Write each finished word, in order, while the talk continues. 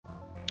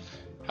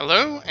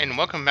Hello and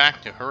welcome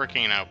back to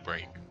Hurricane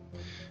Outbreak.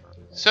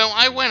 So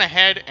I went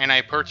ahead and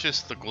I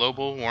purchased the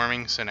global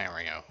warming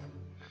scenario.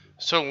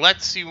 So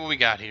let's see what we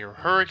got here.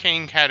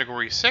 Hurricane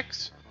Category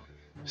 6,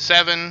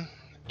 7,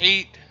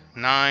 8,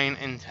 9,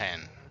 and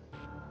 10.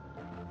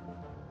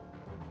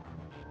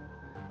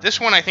 This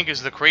one I think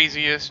is the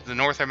craziest, the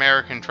North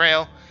American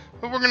Trail,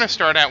 but we're going to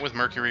start out with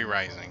Mercury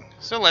Rising.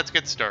 So let's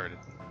get started.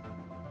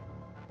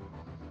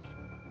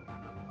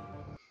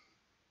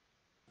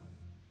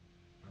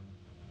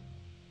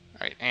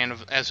 Alright, and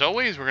as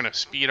always, we're going to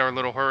speed our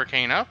little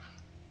hurricane up.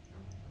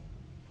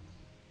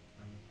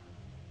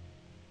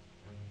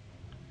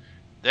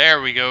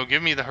 There we go,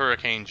 give me the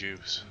hurricane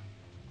juice.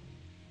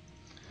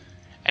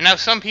 And now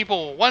some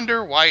people will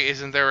wonder, why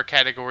isn't there a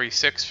Category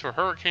 6 for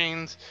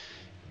hurricanes?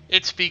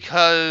 It's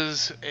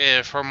because,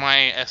 from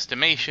my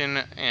estimation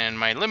and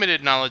my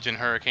limited knowledge in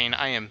hurricane,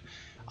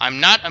 I'm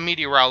not a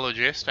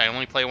meteorologist, I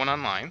only play one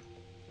online.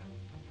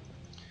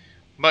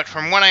 But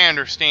from what I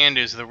understand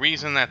is the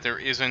reason that there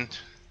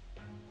isn't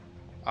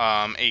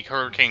a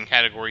Hurricane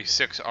Category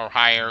 6 or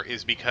higher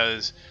is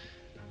because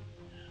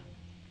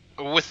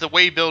with the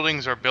way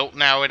buildings are built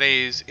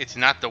nowadays, it's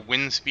not the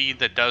wind speed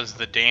that does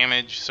the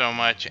damage so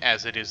much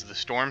as it is the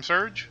storm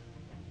surge.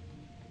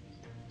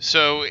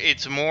 So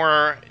it's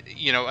more,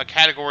 a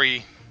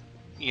category,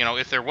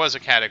 if there was a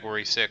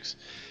Category 6,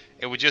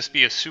 it would just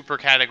be a super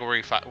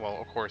Category 5.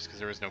 Well, of course, because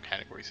there is no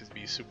categories, it'd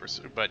be super,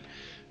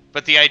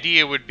 but the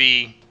idea would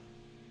be,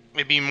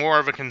 it'd be more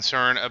of a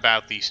concern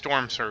about the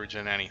storm surge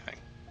than anything.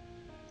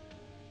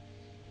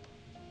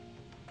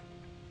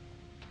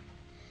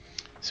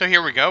 So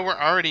here we go, we're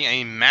already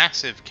a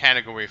massive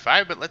Category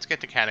 5, but let's get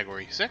to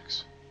Category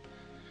 6.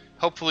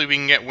 Hopefully we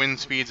can get wind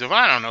speeds of,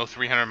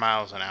 300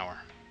 miles an hour.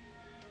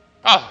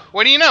 Oh,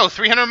 what do you know?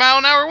 300 mile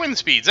an hour wind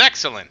speeds.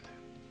 Excellent.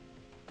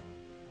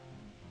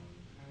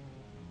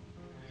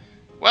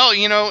 Well,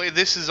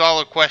 this is all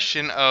a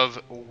question of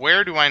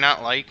where do I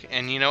not like,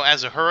 and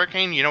as a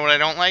hurricane, you know what I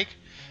don't like?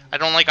 I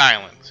don't like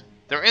islands.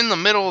 They're in the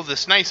middle of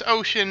this nice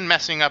ocean,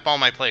 messing up all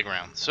my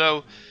playgrounds.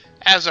 So,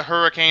 as a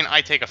hurricane,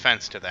 I take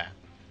offense to that.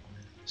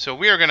 So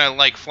we are going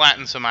to,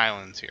 flatten some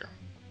islands here.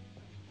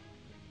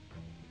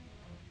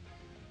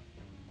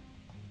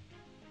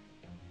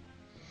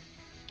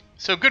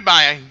 So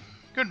goodbye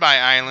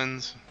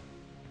islands.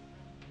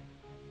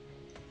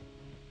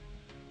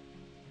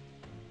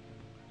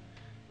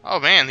 Oh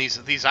man,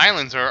 these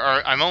islands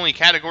are I'm only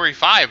Category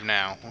 5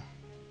 now.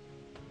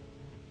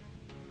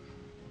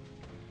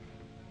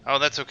 Oh,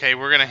 that's okay.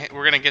 We're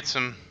gonna get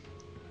some.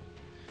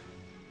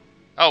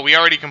 Oh, we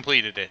already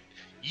completed it.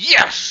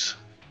 Yes.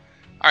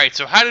 All right.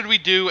 So how did we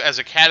do as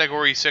a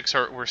Category 6?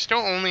 We're still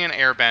only an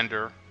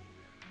airbender,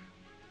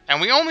 and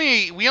we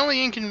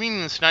only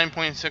inconvenienced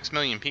 9.6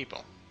 million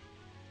people.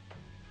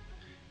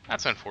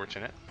 That's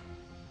unfortunate.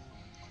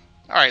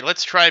 All right,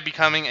 let's try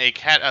becoming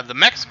the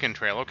Mexican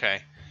Trail.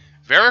 Okay,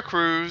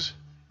 Veracruz,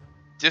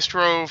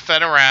 Distro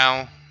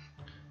Federal,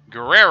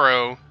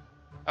 Guerrero.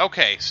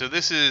 Okay, so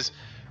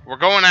we're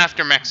going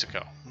after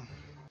Mexico.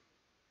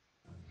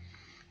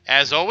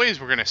 As always,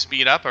 we're going to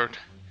speed up.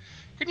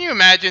 Can you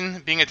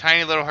imagine being a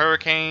tiny little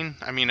hurricane?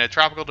 A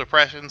tropical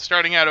depression,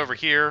 starting out over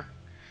here,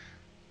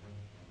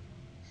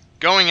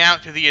 going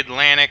out to the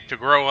Atlantic to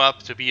grow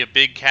up to be a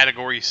big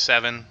Category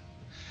 7.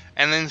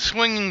 And then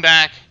swinging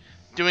back,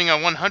 doing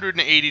a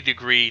 180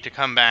 degree to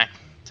come back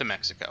to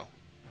Mexico.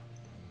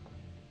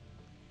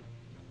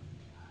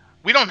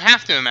 We don't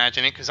have to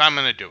imagine it, because I'm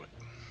going to do it.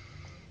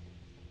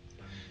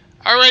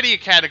 Already a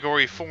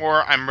Category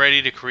 4, I'm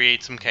ready to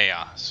create some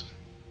chaos.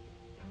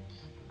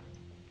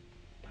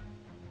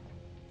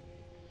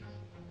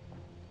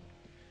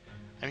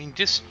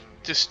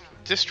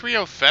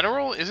 Distrio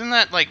Federal? Isn't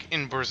that,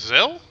 in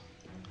Brazil?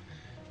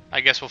 I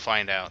guess we'll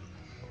find out.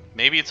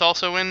 Maybe it's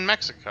also in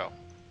Mexico.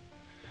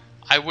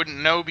 I wouldn't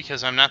know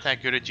because I'm not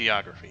that good at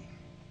geography.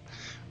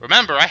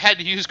 Remember, I had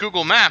to use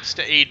Google Maps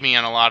to aid me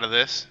on a lot of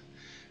this,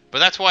 but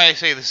that's why I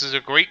say this is a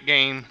great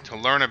game to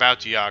learn about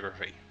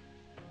geography.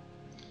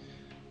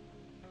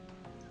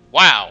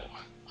 Wow,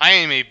 I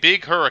am a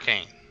big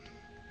hurricane,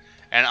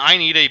 and I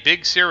need a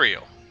big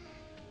cereal.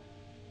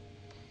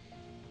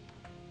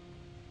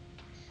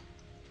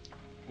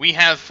 We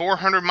have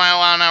 400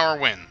 mile an hour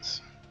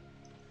winds.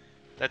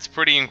 That's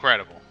pretty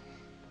incredible.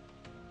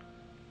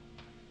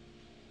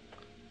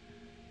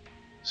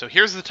 So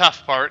here's the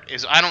tough part,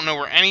 is I don't know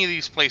where any of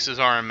these places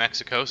are in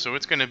Mexico, so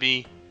it's going to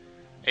be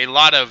a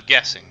lot of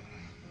guessing.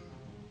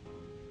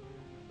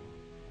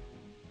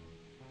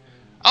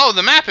 Oh,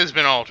 the map has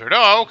been altered.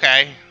 Oh,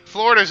 okay.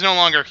 Florida's no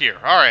longer here.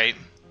 Alright.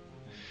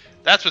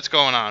 That's what's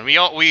going on.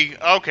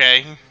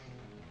 Okay.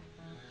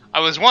 I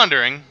was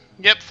wondering.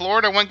 Yep,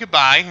 Florida went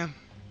goodbye.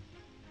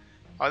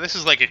 Oh, this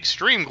is like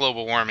extreme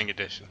global warming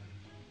edition.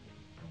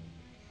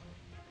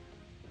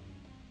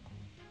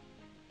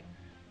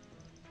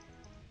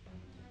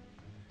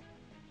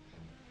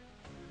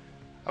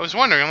 I was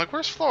wondering, I'm like,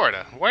 where's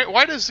Florida?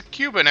 Why does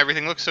Cuba and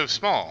everything look so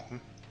small?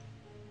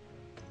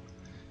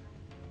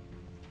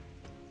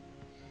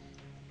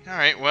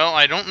 Alright, well,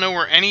 I don't know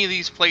where any of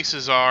these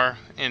places are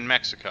in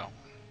Mexico.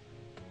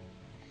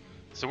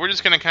 So we're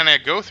just going to kind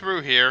of go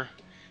through here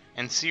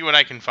and see what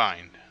I can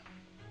find.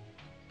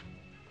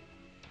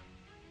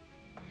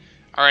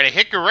 Alright, I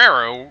hit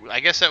Guerrero.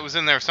 I guess that was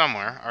in there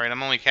somewhere. Alright,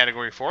 I'm only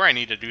Category 4. I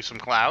need to do some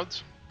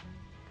clouds.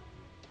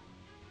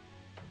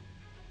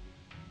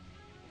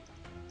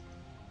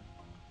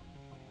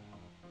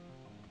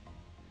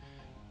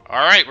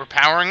 Alright, we're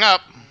powering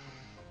up.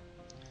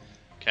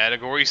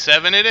 Category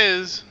 7 it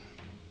is.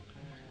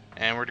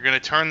 And we're going to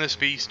turn this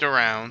beast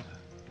around.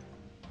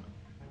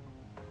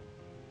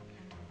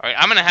 Alright,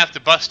 I'm going to have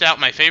to bust out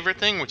my favorite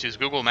thing, which is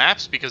Google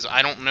Maps, because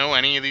I don't know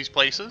any of these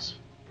places.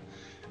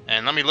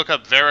 And let me look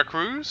up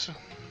Veracruz.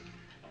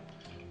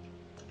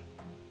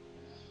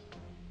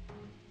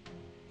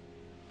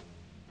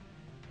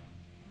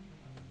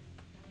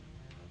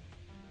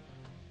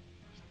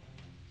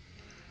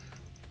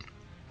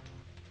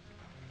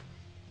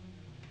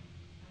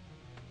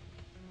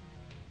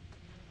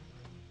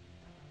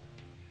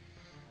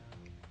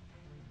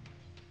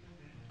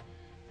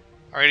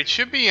 Alright, it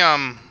should be,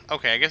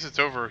 okay, I guess it's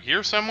over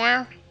here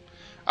somewhere.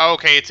 Oh,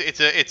 okay,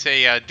 it's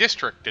a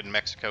district in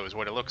Mexico is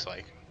what it looks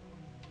like.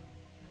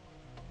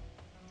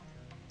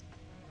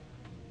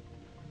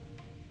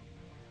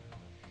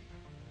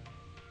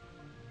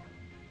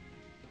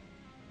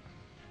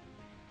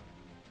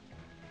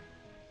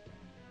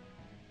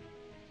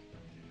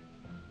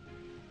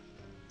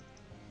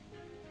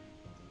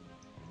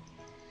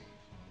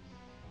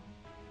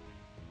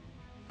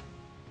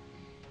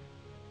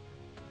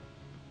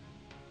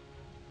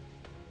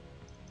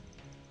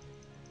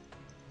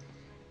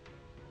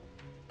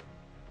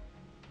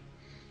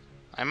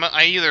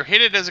 I either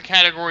hit it as a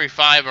Category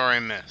 5 or I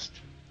missed.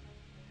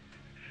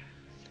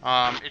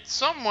 It's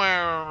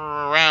somewhere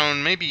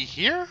around maybe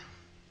here?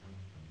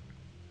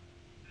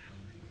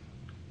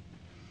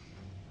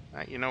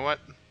 You know what?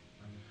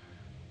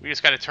 We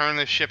just gotta turn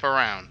this ship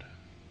around.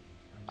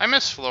 I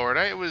missed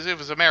Florida. It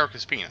was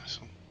America's penis.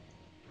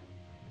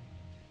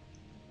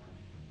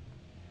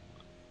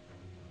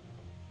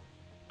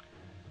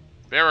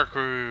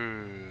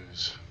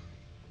 Veracruz.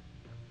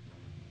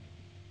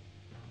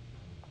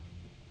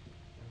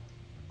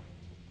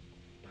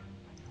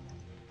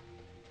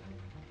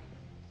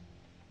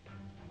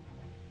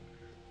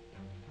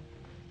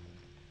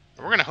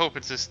 We're gonna hope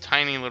it's this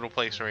tiny little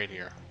place right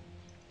here.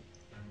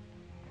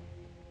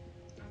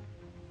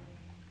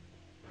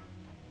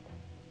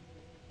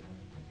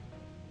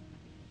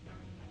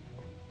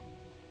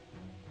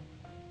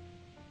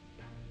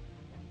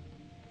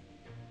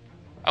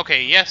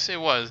 Okay, yes, it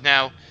was.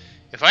 Now,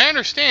 if I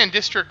understand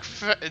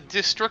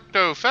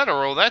Distrito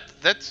Federal,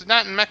 that's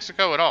not in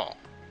Mexico at all.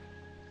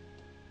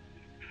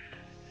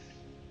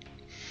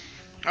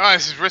 Oh,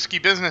 this is risky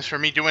business for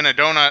me doing a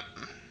donut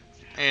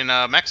in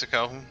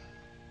Mexico.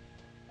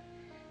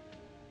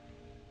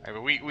 Right,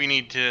 but we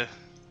need to...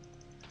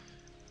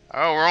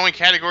 Oh, we're only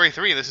Category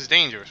 3. This is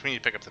dangerous. We need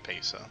to pick up the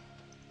pace, though.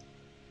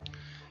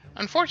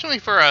 Unfortunately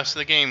for us,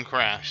 the game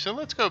crashed. So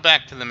let's go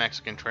back to the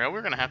Mexican trail.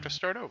 We're going to have to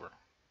start over.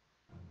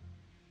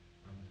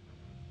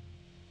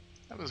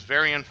 That was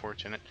very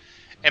unfortunate.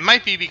 It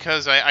might be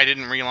because I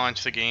didn't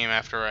relaunch the game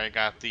after I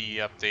got the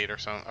update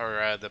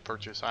or the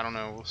purchase. I don't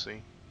know. We'll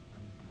see.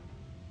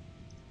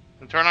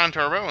 And turn on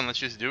turbo and let's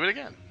just do it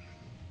again.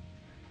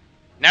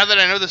 Now that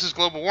I know this is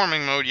global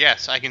warming mode,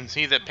 yes, I can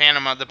see that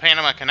the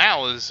Panama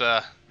Canal is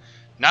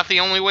not the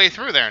only way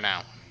through there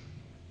now.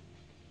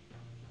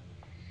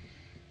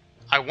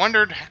 I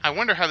wonder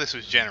how this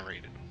was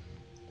generated.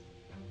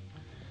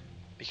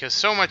 Because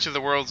so much of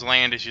the world's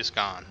land is just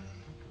gone.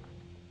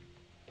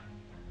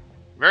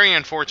 Very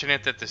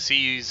unfortunate that the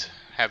seas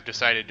have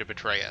decided to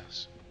betray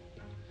us.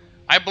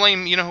 I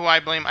blame, you know who I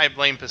blame? I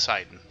blame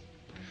Poseidon.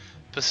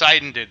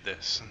 Poseidon did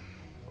this.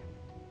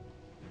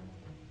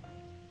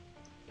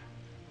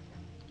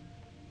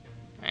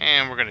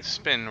 And we're going to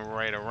spin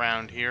right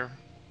around here.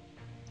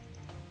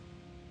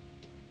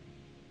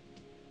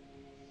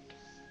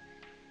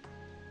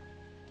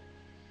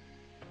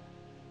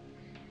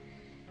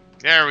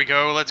 There we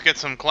go. Let's get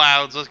some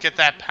clouds. Let's get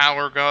that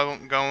power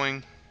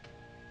going.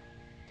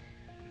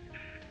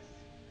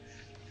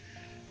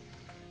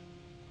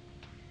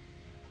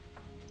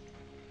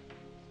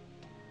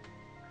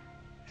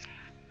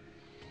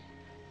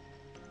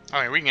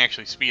 Alright, we can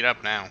actually speed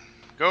up now.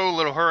 Go,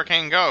 little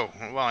hurricane, go.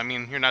 Well, I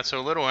mean, you're not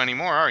so little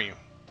anymore, are you?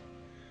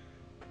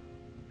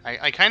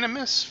 I kind of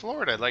miss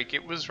Florida. Like,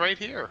 it was right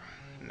here.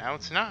 Now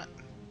it's not.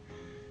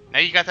 Now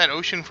you got that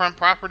oceanfront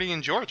property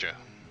in Georgia.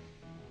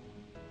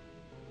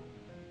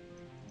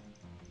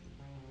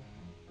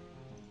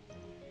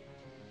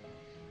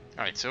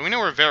 Alright, so we know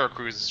where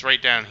Veracruz is,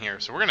 right down here.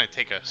 So we're going to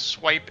take a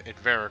swipe at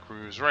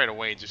Veracruz right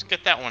away. Just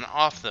get that one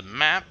off the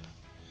map.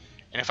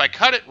 And if I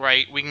cut it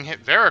right, we can hit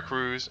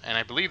Veracruz, and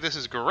I believe this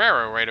is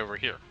Guerrero right over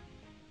here.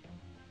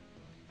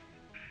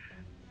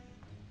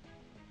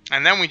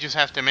 And then we just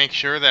have to make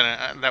sure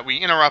that we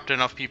interrupt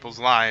enough people's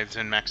lives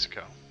in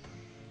Mexico.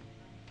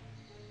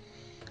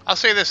 I'll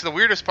say this, the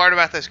weirdest part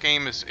about this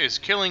game is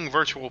killing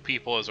virtual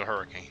people as a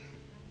hurricane.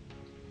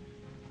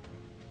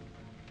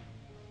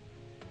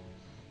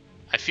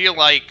 I feel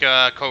like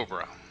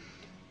Cobra.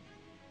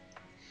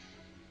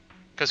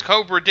 Because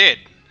Cobra did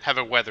have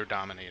a Weather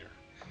Dominator.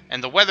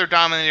 And the Weather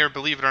Dominator,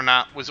 believe it or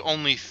not, was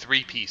only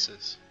 3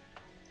 pieces.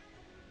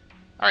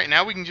 Alright,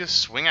 now we can just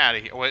swing out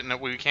of here. Wait, no,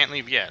 we can't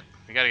leave yet.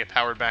 We gotta get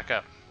powered back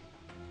up.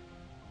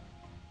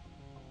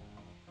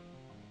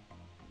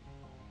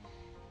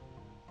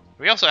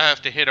 We also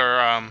have to hit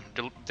our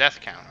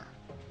death counter.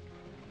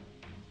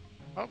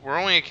 Oh, we're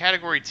only a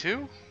Category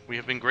 2? We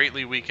have been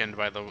greatly weakened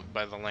by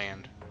the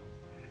land.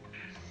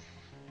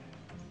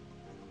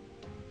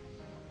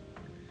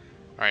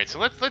 Alright, so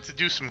let's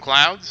do some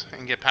clouds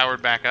and get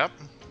powered back up.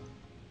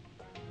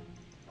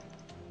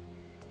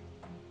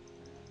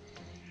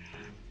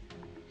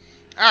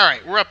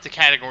 Alright, we're up to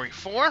Category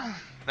 4.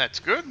 That's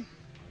good.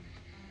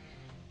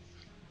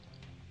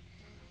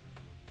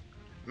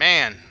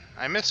 Man,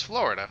 I miss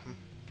Florida.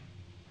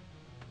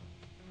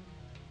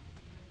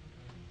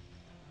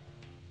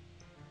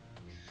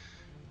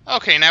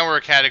 Okay, now we're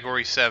at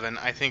Category 7.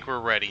 I think we're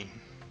ready.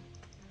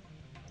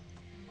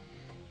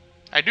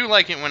 I do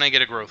like it when I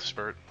get a growth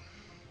spurt.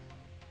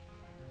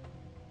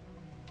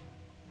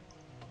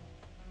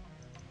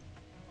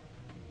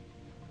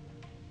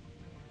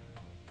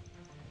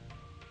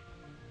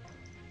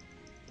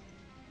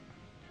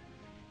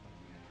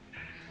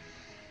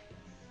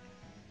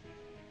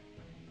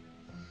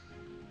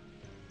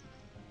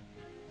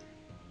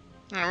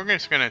 We're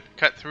just going to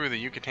cut through the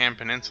Yucatan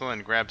Peninsula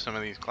and grab some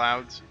of these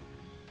clouds.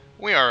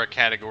 We are a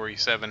Category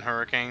 7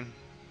 hurricane.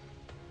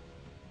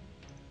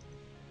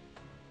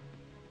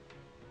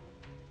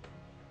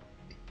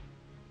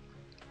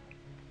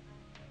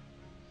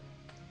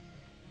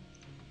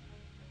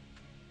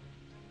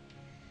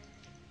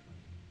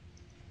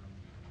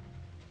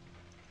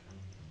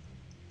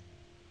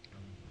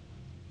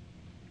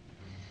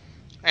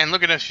 And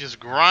look at us just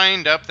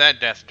grind up that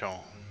death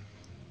toll.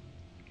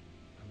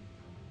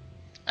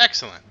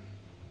 Excellent.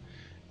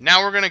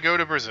 Now we're going to go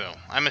to Brazil.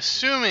 I'm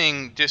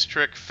assuming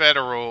District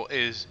Federal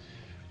is...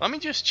 Let me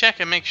just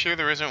check and make sure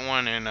there isn't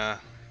one in...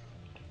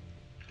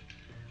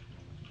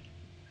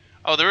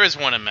 Oh, there is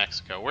one in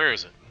Mexico. Where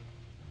is it?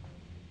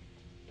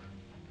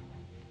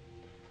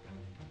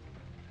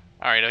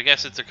 Alright, I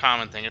guess it's a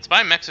common thing. It's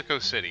by Mexico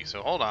City,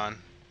 so hold on.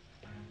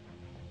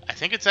 I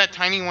think it's that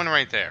tiny one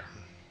right there.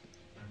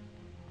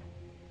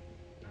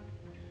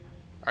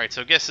 Alright,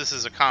 so I guess this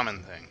is a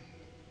common thing.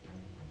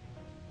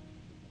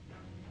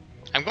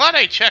 I'm glad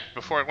I checked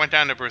before it went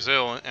down to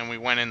Brazil and we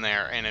went in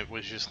there and it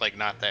was just like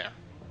not there.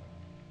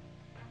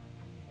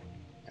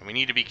 And we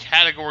need to be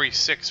Category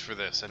 6 for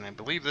this, and I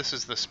believe this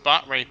is the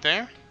spot right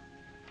there.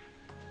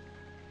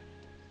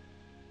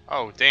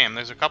 Oh damn,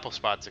 there's a couple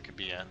spots it could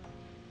be at.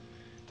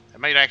 It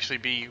might actually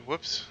be,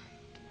 whoops,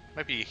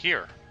 might be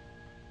here.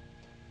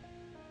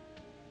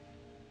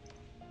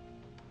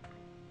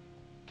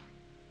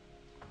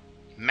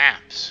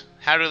 Maps,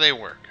 how do they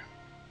work?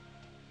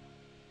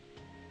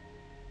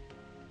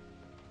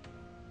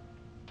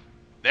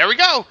 There we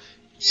go!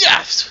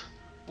 Yes!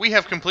 We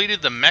have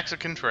completed the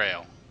Mexican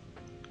Trail.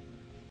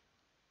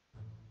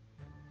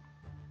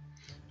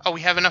 Oh,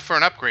 we have enough for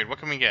an upgrade. What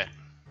can we get?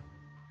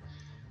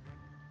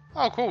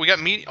 Oh, cool. We got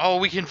meat. Oh,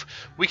 we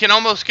can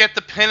almost get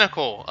the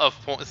pinnacle of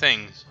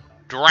things.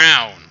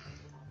 Drown.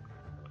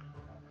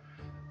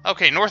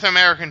 Okay, North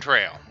American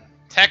Trail.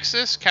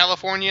 Texas,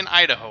 California, and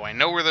Idaho. I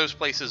know where those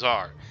places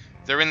are.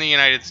 They're in the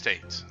United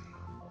States.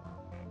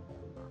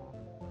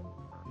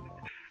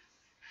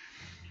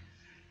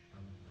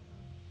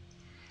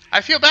 I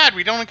feel bad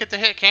we don't get to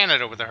hit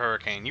Canada with a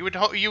hurricane. You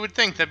would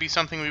think that'd be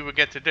something we would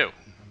get to do.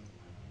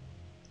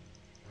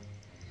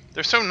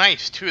 They're so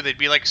nice too. They'd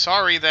be like,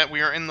 "Sorry that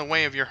we are in the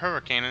way of your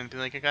hurricane," and I'd be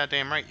like, "You're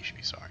goddamn right. You should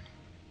be sorry."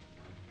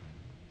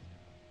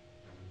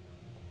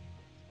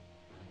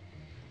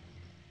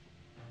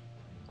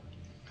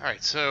 All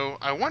right. So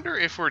I wonder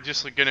if we're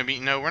just going to be.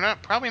 No, we're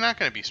not. Probably not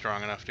going to be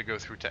strong enough to go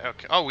through to.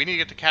 Okay. Oh, we need to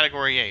get to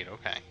Category 8.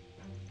 Okay.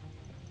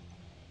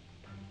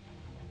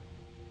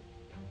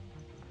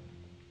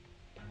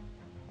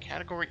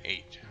 Category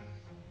 8.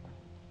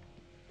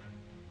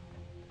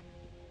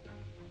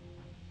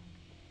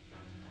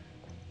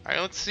 All right,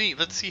 let's see.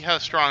 Let's see how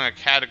strong a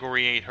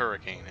Category 8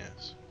 hurricane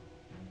is.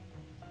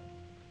 All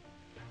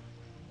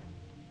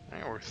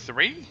right, we're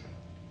 3.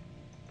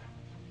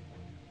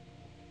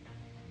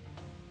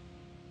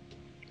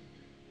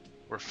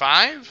 We're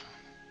 5.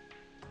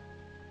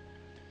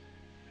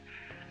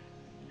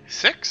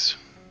 6.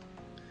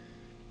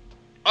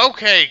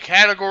 Okay,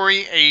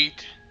 Category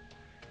 8.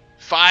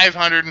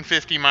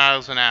 550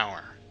 miles an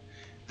hour.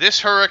 This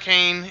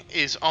hurricane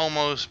is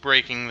almost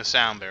breaking the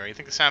sound barrier. I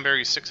think the sound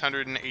barrier is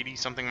 680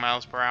 something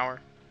miles per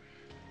hour.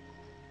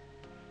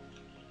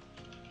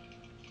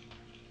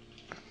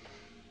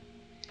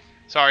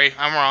 Sorry,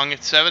 I'm wrong.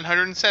 It's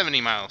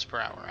 770 miles per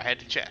hour. I had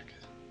to check.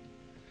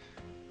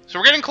 So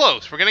we're getting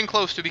close. We're getting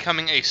close to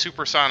becoming a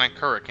supersonic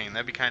hurricane.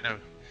 That'd be kind of...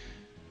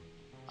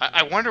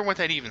 I wonder what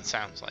that even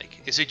sounds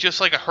like. Is it just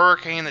like a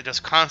hurricane that does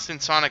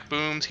constant sonic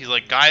booms? He's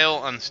like Guile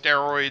on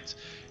steroids,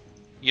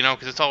 you know,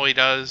 because it's all he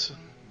does.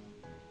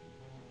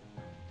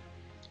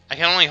 I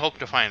can only hope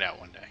to find out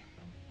one day.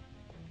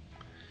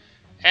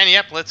 And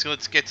yep, let's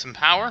get some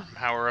power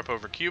up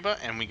over Cuba,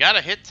 and we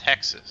gotta hit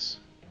Texas.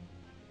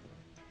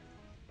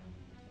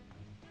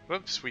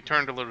 Whoops, we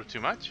turned a little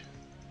too much.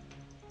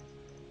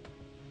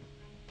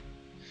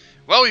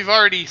 Well, we've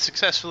already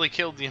successfully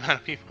killed the amount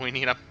of people we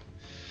need up.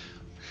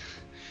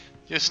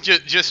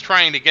 Just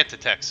trying to get to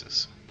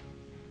Texas.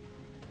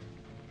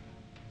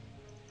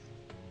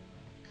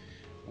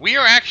 We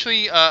are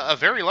actually a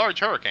very large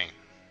hurricane.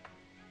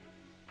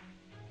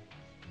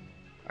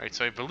 Alright,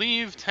 so I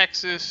believe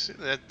Texas,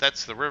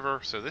 that's the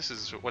river, so this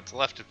is what's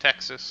left of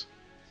Texas.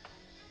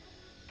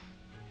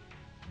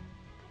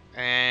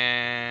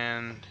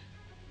 And...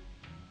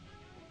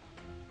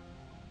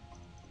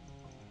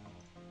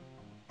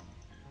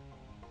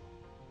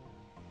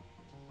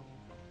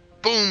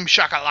 boom,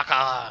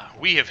 shakalaka!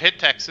 We have hit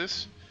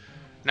Texas.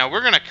 Now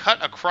we're going to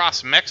cut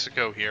across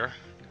Mexico here.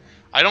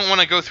 I don't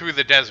want to go through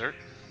the desert.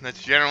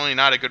 That's generally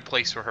not a good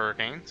place for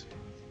hurricanes.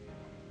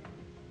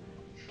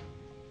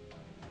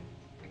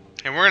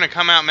 And we're going to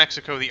come out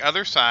Mexico the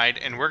other side,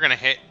 and we're going to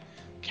hit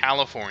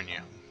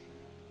California.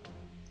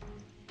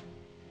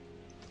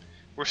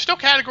 We're still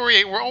Category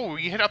 8.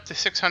 We hit up to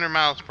 600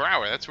 miles per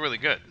hour. That's really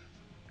good.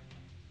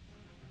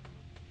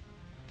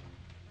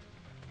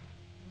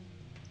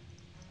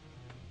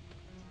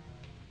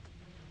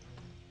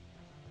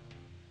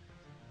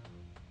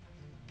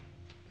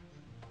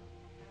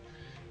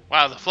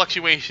 Wow, the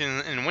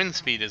fluctuation in wind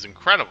speed is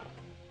incredible.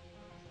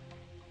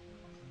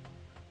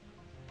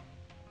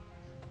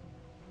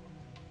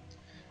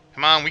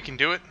 Come on, we can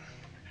do it.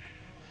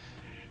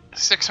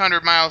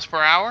 600 miles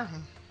per hour.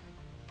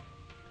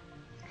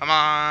 Come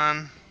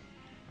on.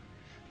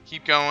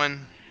 Keep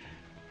going.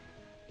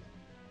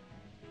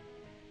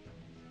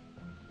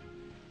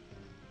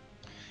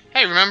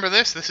 Hey, remember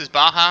this? This is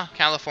Baja,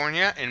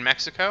 California in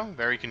Mexico.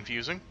 Very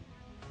confusing.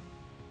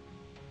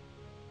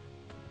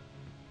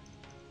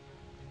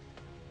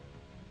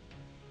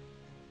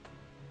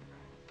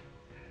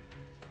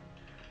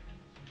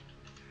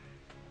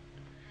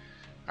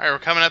 Alright, we're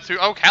coming up through...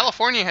 oh,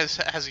 California has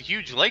a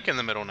huge lake in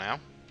the middle now.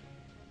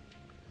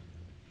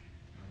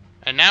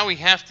 And now we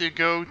have to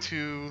go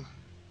to...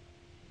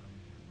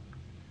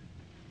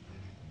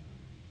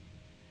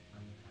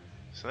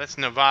 so that's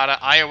Nevada.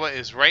 Iowa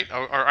is right...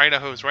 or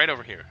Idaho is right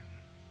over here.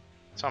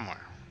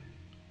 Somewhere.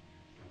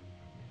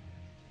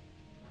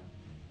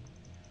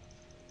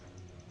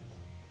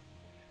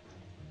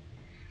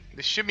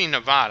 This should be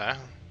Nevada.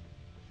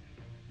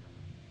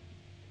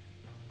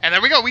 And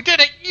there we go! We did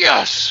it!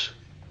 Yes!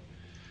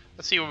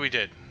 Let's see what we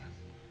did.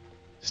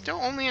 Still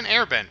only an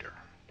airbender.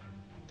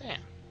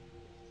 Damn.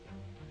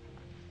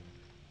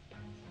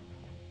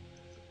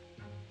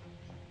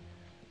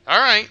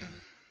 Alright.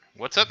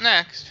 What's up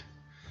next?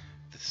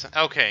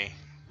 Okay.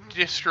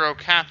 Distro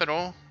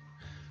Capital.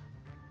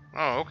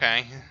 Oh,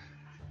 okay.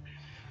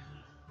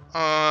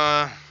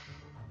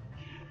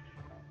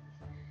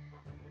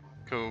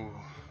 Cool.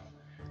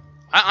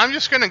 I'm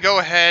just gonna go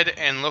ahead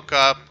and look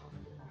up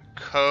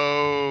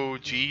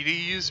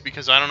Cogedes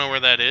because I don't know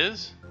where that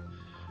is.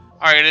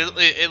 Alright,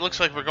 it looks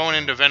like we're going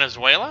into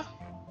Venezuela.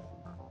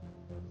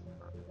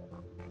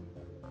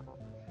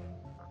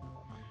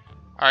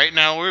 Alright,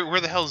 now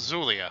where the hell's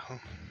Zulia?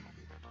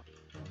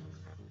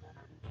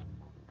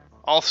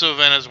 Also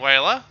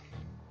Venezuela.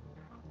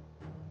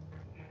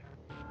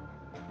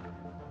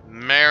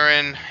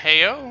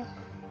 Maranhão.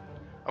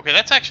 Okay,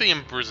 that's actually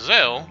in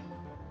Brazil.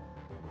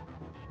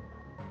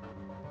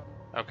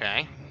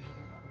 Okay.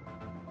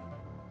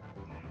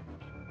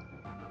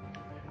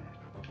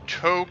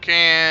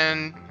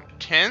 Tocantins?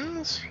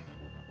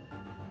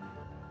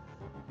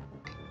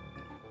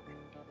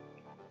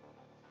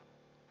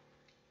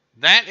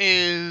 That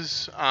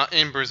is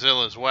in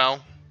Brazil as well.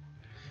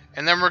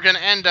 And then we're going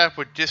to end up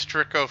with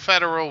Distrito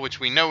Federal, which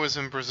we know is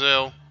in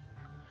Brazil.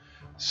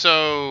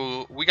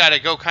 So we got to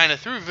go kind of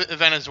through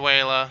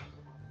Venezuela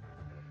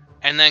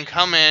and then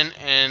come in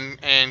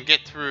and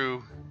get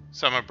through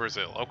some of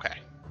Brazil. Okay.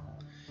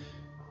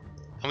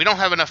 And we don't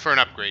have enough for an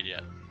upgrade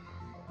yet.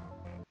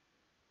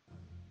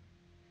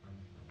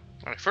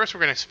 Alright, first we're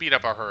going to speed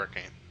up our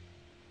hurricane.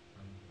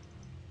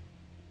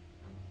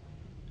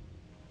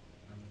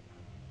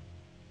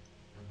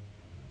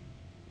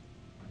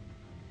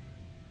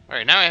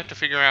 Alright, now I have to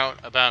figure out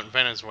about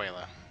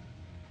Venezuela.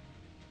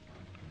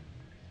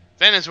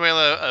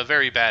 Venezuela, a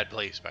very bad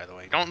place, by the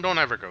way. Don't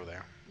ever go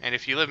there. And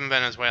if you live in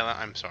Venezuela,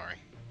 I'm sorry.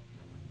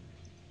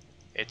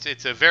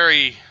 It's a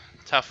very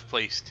tough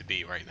place to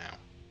be right now.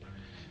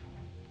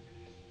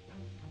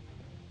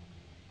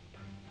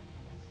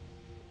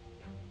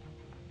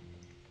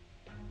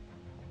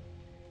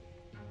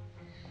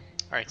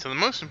 Alright, so the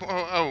most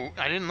important... oh,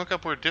 I didn't look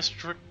up where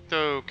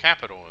Distrito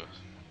Capital is.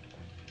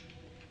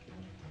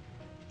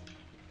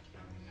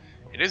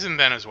 It is in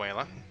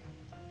Venezuela.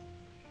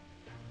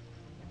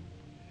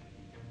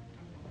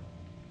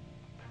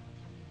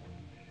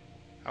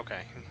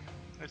 Okay.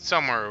 It's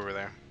somewhere over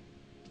there.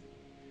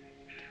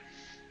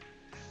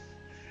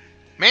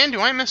 Man, do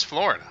I miss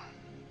Florida.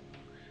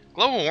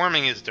 Global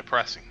warming is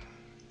depressing.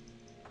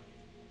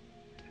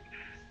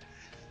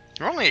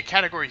 You're only a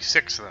Category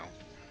 6, though.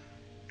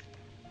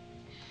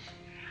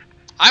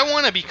 I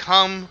want to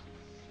become...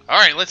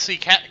 Alright, let's see.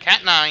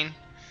 Cat 9.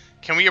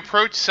 Can we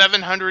approach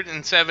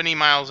 770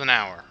 miles an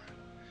hour?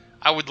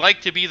 I would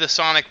like to be the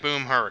Sonic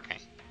Boom Hurricane.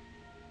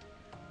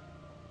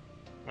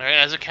 Alright,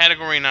 as a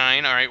Category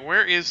 9. Alright,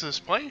 where is this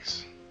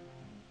place?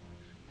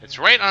 It's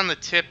right on the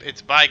tip.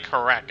 It's by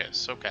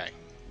Caracas. Okay.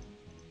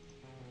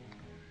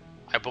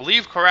 I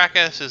believe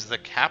Caracas is the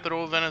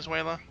capital of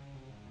Venezuela.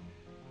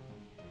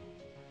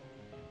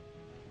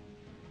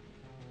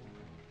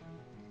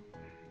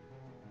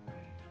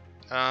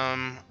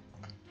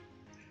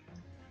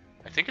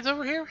 I think it's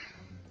over here.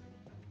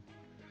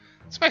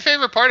 That's my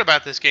favorite part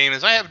about this game,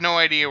 is I have no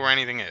idea where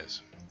anything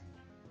is.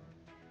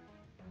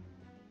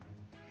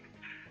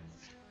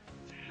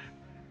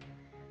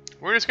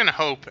 We're just gonna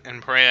hope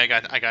and pray I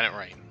got it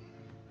right.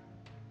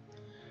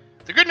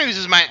 The good news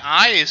is my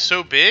eye is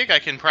so big I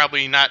can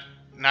probably not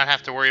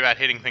have to worry about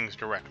hitting things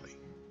directly.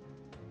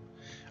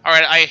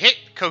 Alright, I hit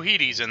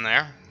Cohetes in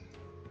there.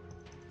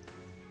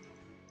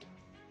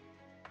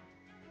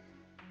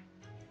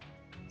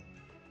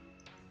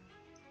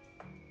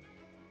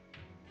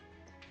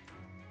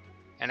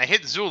 And I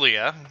hit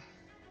Zulia.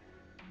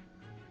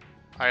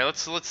 Alright,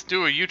 let's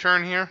do a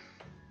U-turn here.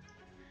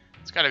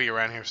 It's gotta be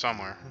around here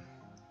somewhere.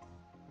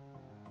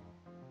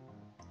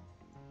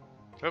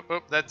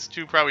 Oh, that's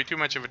probably too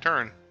much of a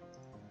turn.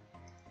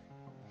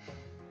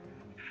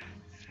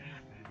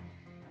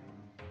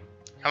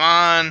 Come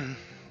on.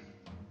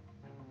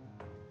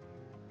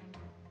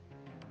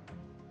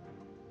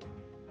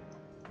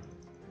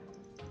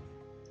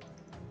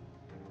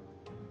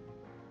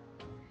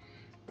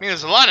 I mean,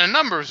 there's a lot of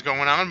numbers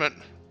going on, but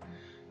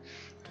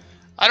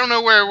I don't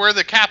know where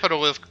the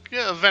capital of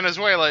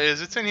Venezuela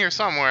is. It's in here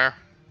somewhere.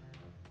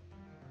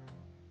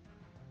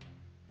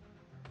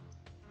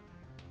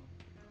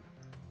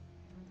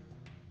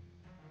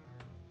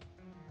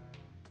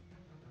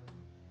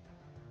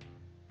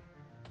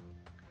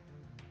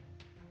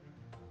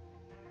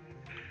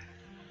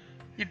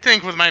 You'd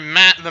think with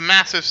the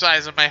massive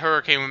size of my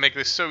hurricane would make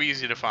this so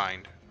easy to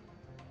find.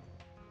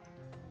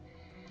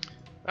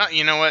 Well,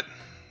 you know what?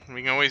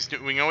 We can always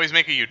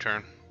make a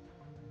U-turn.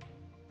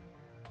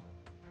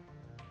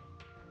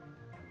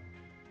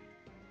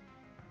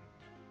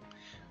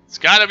 It's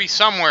got to be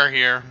somewhere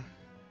here.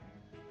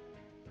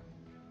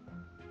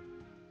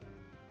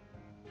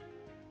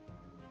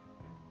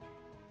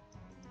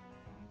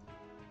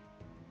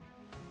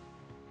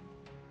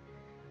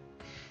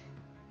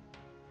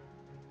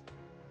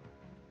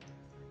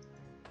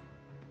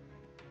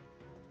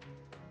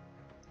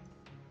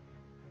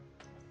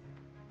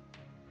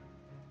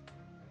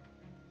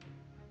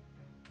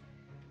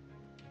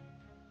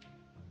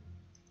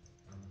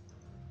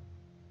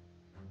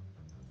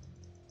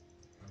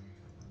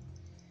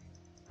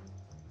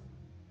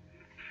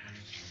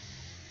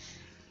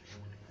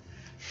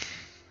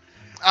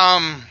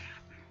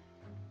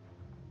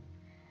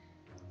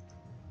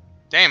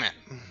 Damn it.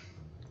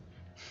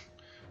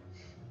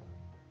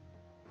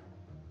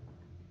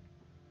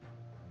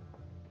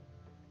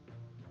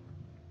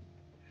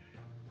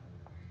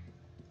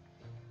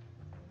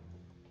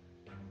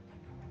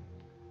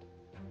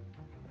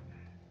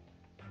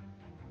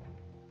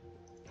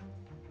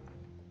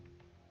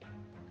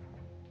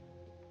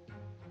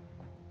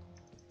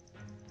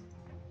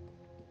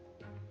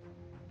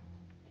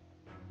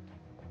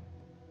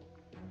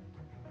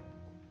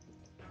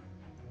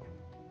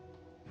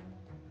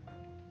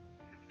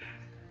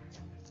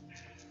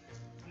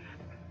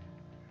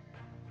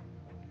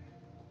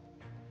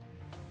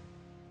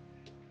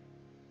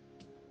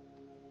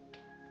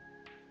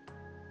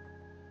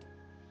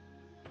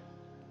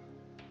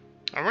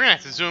 We're gonna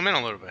have to zoom in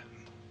a little bit.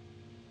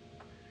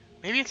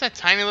 Maybe it's that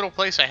tiny little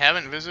place I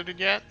haven't visited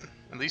yet?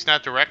 At least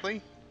not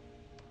directly?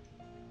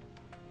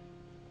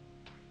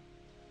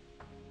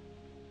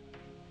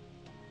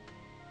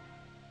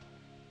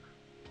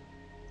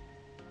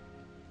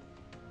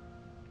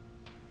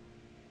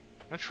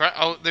 Let's try.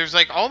 Oh, there's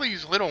like all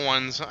these little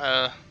ones.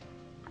 The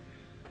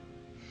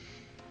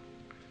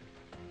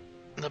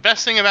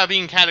best thing about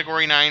being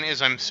Category 9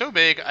 is I'm so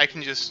big I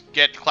can just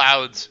get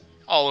clouds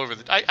all over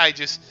the... I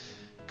just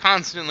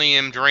constantly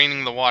am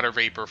draining the water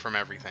vapor from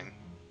everything.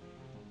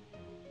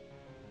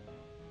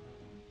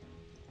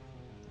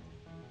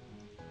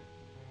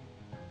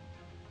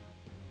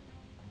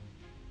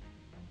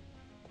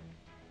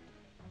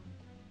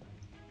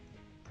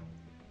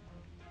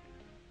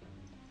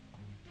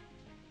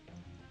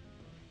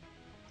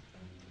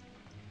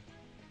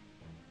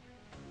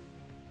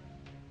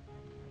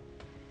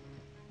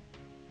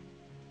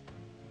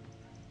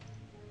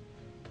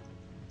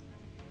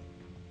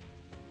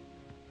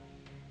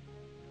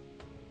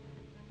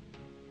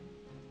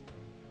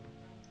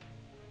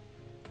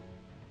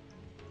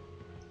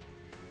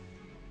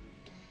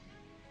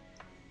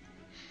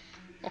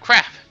 Oh,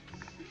 crap.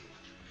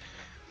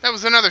 That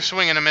was another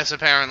swing and a miss,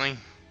 apparently.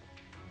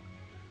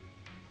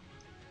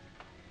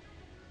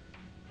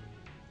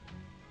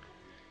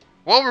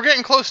 Well, we're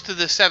getting close to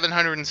the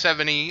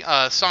 770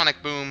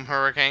 Sonic Boom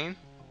Hurricane.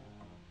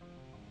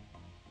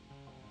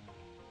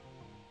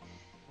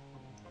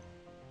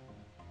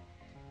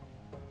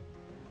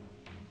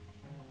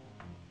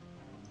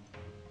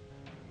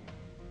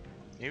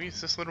 Maybe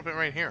it's this little bit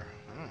right here.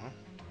 I don't know.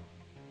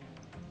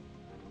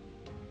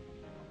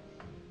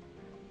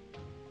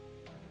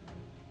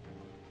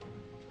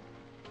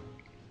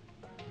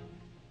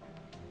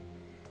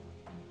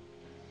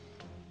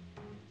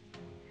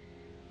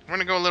 We're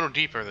gonna go a little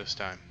deeper this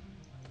time.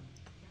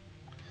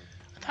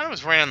 I thought it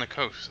was right on the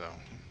coast, though.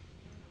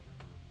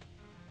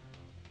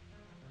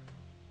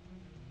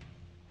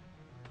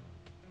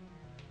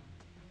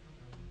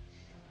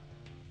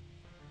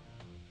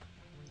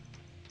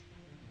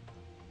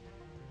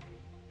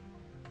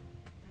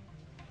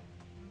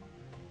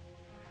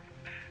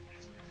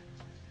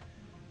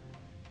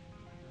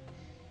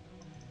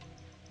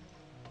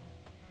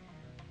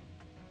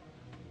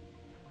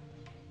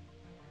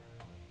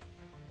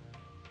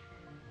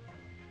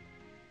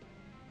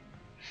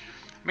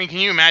 I mean, can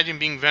you imagine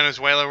being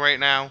Venezuela right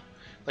now?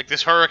 Like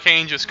this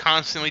hurricane just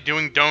constantly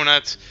doing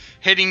donuts,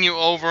 hitting you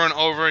over and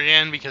over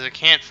again because it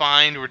can't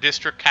find where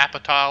District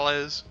Capital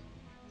is.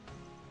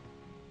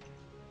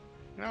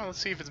 No, let's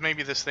see if it's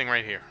maybe this thing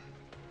right here.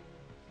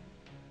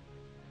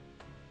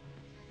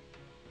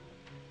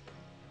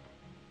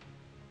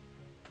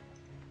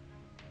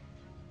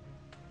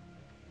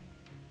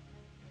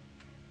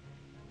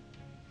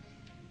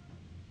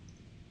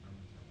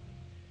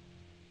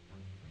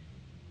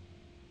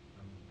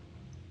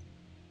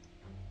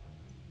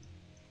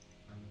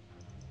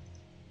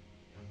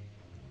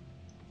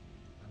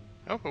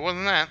 Nope, it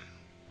wasn't that.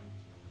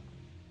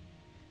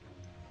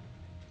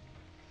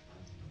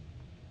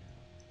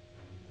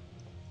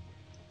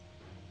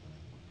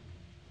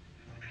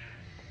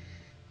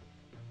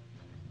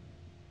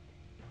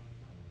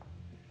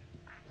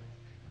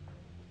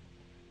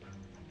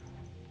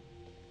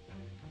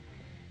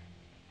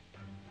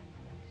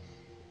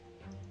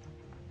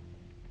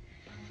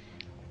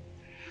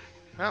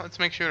 Well, let's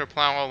make sure to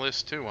plow all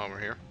this too while we're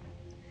here.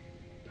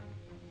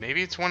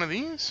 Maybe it's one of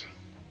these?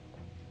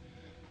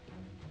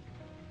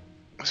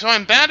 So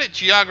I'm bad at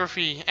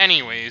geography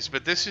anyways,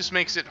 but this just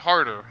makes it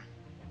harder.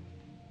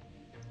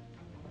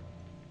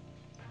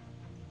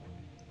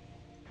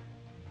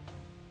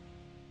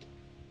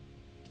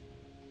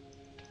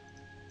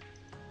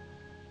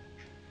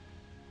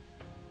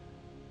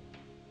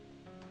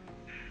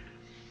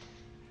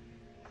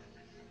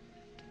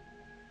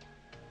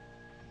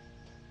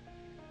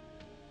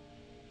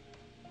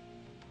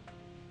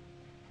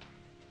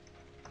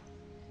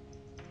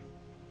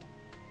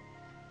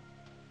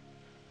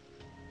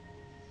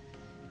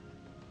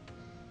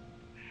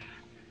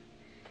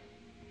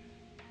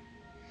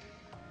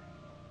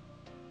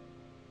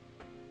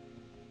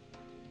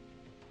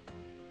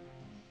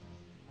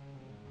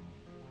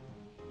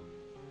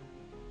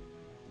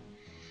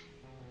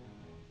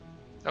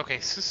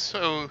 Okay,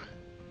 so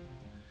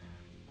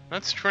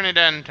that's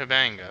Trinidad and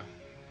Tobago.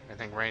 I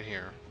think right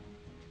here.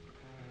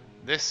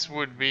 This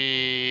would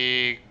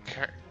be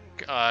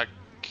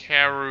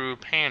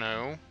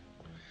Carupano.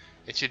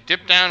 It should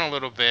dip down a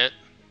little bit.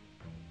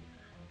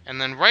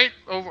 And then right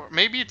over...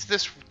 Maybe it's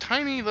this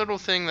tiny little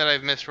thing that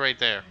I've missed right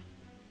there.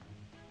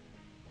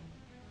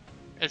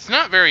 It's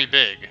not very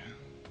big.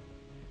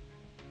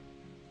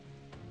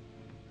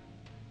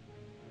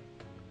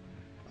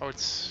 Oh,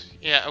 it's...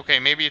 Yeah, okay,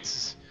 maybe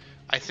it's...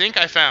 I think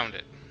I found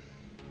it.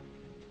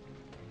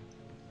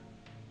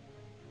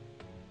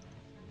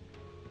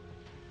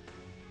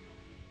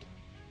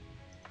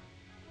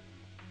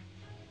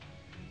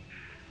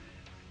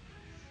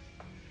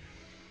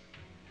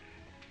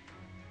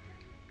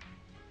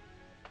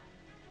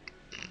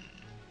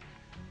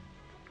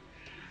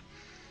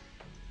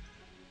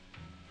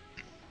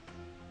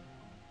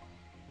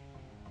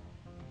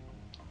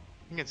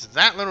 I think it's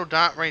that little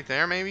dot right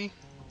there, maybe?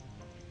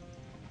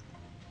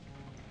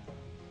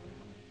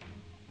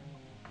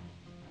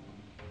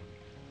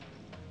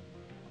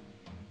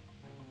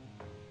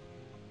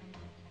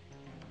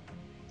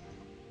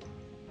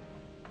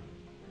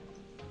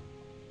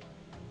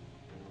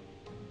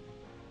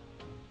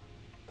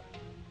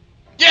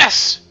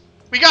 Yes!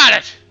 We got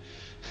it!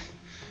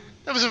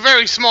 That was a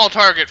very small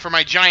target for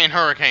my giant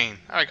hurricane.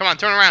 Alright, come on,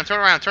 turn around,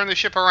 turn the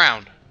ship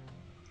around.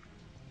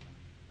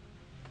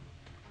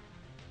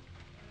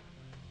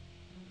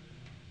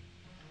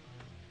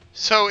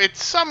 So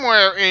it's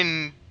somewhere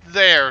in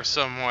there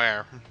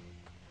somewhere.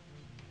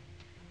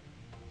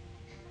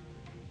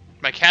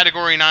 My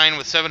Category 9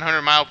 with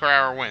 700 mile per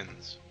hour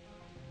winds.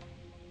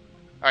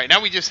 Alright,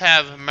 now we just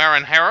have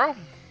Maranhero.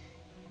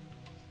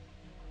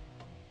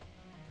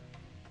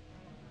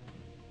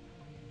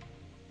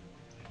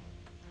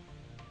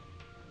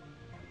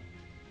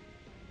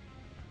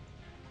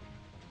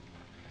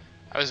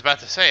 I was about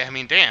to say, I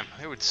mean, damn,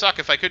 it would suck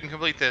if I couldn't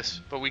complete this,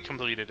 but we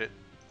completed it.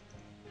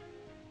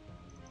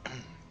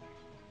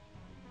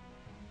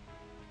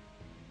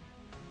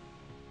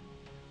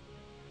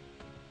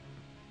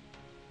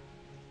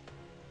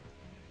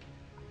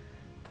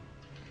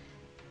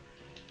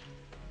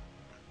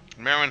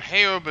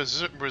 Maranhão,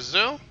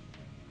 Brazil,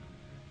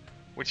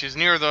 which is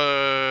near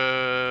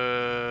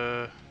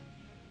the...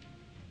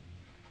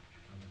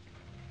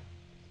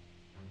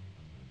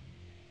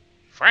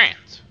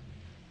 France.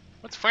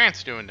 What's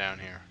France doing down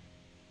here?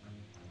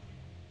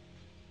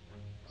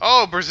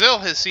 Oh, Brazil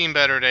has seen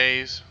better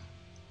days.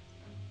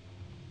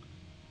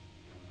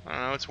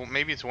 I don't know,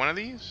 maybe it's one of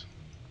these?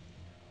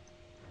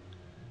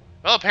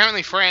 Well,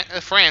 apparently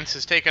France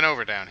has taken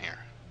over down here.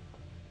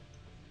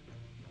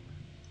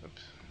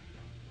 Oops.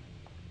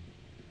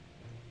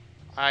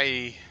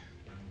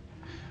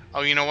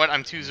 Oh, you know what?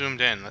 I'm too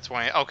zoomed in. That's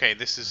why. Okay,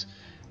 that's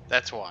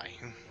why.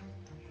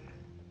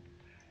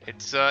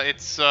 It's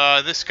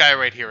this guy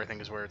right here, I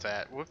think, is where it's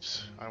at.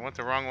 Whoops, I went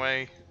the wrong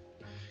way.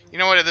 You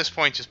know what? At this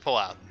point, just pull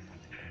out.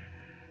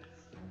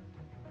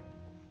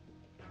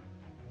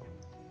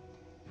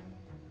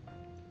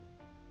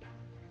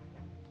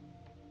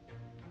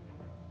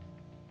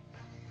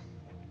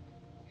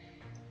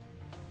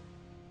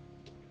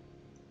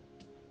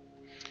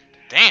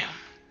 Damn.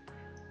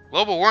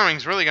 Global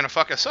warming's really gonna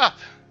fuck us up.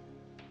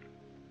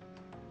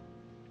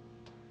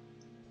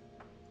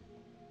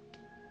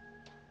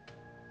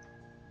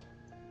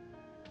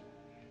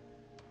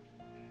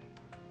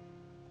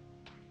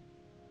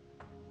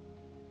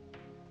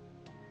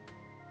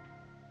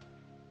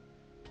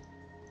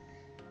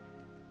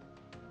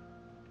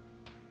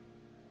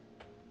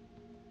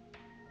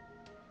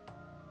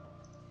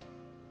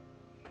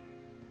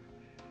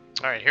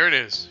 Alright, here it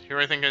is. Here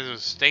I think is a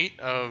state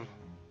of...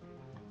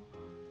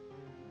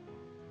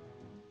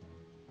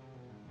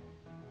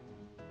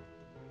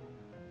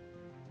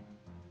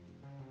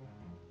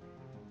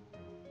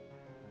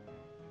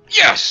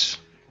 Yes!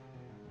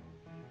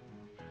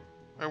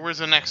 Alright, where's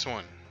the next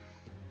one?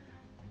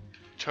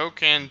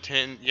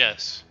 Tocantins,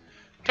 yes.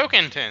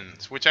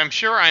 Tocantins, which I'm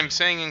sure I'm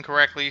saying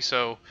incorrectly,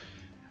 so...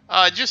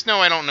 just know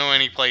I don't know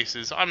any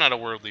places. I'm not a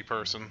worldly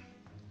person.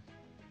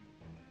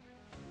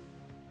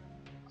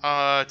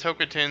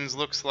 Tocantins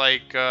looks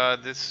like,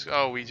 this...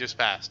 Oh, we just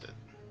passed it.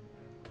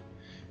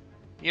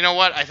 You know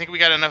what? I think we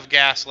got enough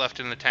gas left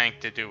in the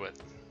tank to do it.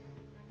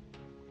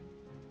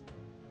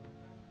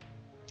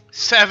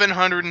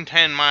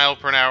 710 mile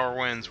per hour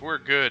winds. We're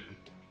good.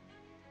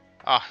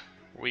 Ah,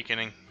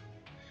 weakening.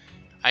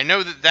 I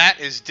know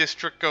that is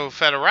Distrito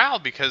Federal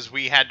because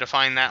we had to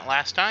find that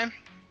last time.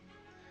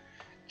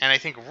 And I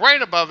think right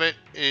above it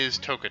is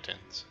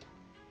Tocantins.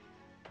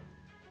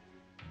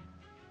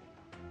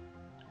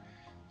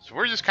 So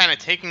we're just kind of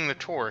taking the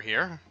tour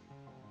here.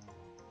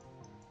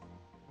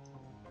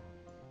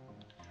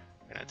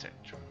 That's it.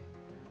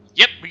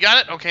 Yep, we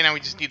got it. Okay, now we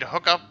just need to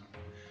hook up.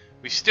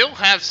 We still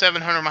have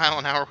 700 mile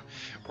an hour.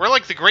 We're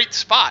like the great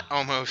spot,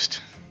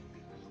 almost.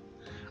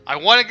 I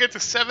want to get to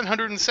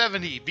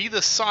 770. Be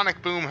the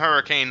sonic boom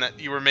hurricane that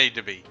you were made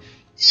to be.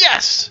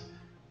 Yes!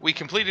 We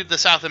completed the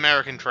South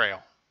American Trail.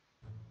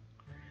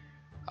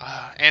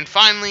 And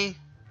finally,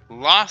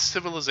 Lost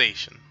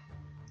Civilization.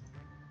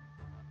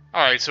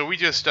 Alright, so we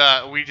just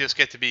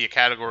get to be a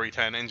Category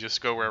 10 and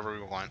just go wherever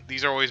we want.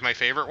 These are always my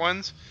favorite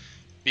ones,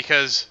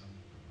 because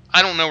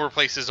I don't know where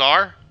places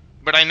are,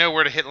 but I know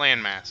where to hit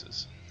land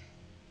masses.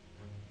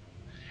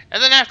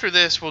 And then after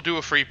this, we'll do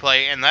a free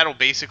play, and that'll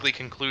basically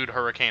conclude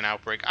Hurricane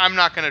Outbreak. I'm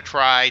not going to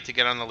try to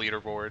get on the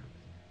leaderboard.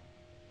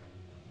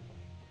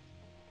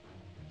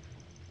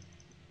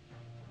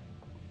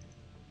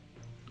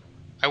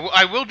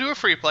 I will do a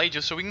free play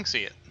just so we can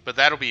see it, but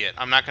that'll be it.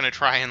 I'm not going to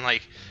try and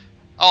like,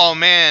 oh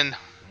man,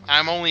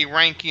 I'm only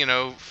rank,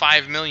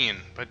 5 million.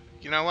 But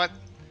you know what?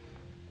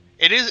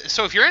 It is,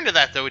 so if you're into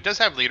that though, it does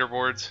have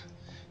leaderboards.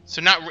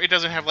 So it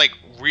doesn't have like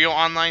real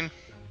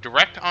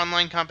direct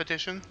online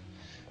competition.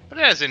 But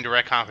it has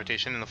indirect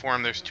competition in the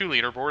form there's 2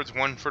 leaderboards,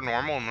 one for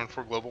normal and one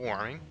for global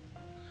warming.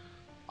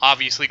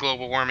 Obviously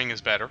global warming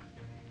is better.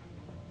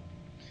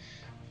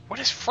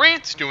 What is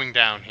France doing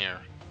down here?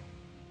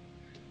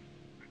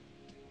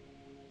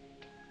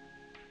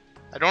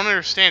 I don't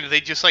understand. Did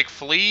they just like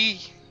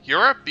flee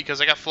Europe because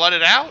they got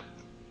flooded out?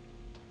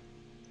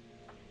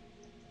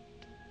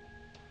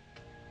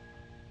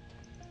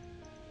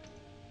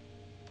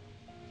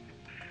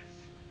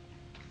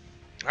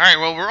 Alright,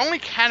 well, we're only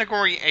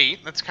Category 8.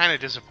 That's kind of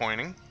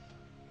disappointing.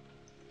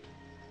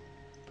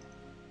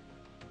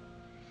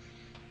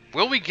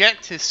 Will we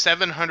get to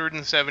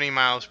 770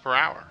 miles per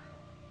hour?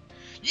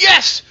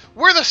 Yes!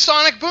 We're the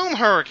Sonic Boom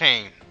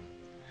Hurricane!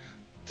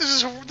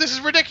 This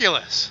is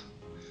ridiculous!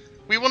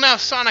 We will now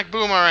Sonic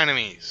Boom our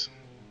enemies.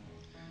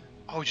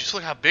 Oh, just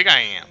look how big I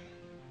am.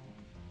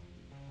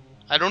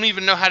 I don't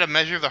even know how to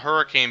measure the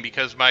hurricane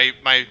because my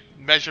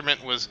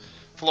measurement was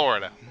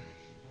Florida.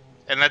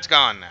 And that's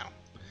gone now.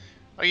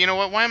 Oh, you know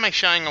what? Why am I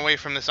shying away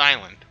from this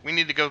island? We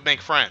need to go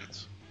make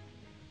friends.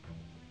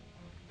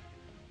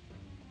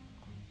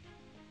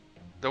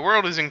 The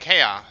world is in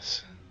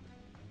chaos.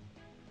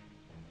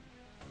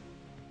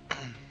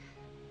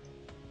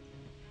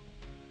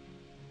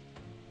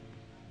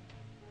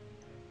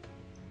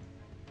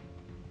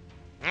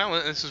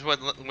 No, this is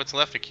what's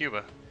left of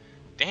Cuba.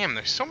 Damn,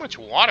 there's so much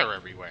water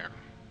everywhere.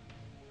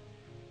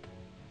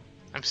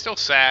 I'm still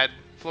sad.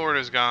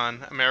 Florida's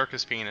gone.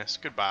 America's penis.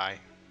 Goodbye.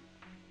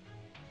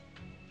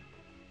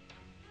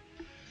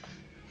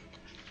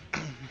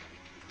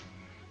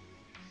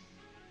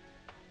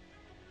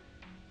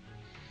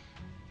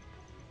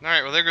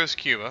 Alright, well there goes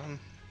Cuba.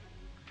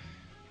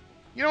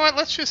 You know what?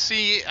 Let's just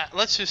see.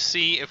 Let's just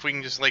see if we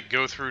can just like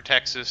go through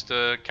Texas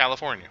to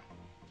California.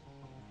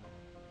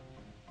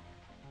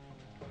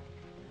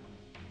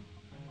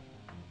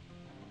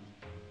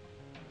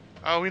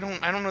 Oh, we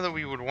don't. I don't know that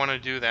we would want to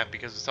do that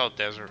because it's all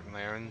desert in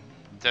there, and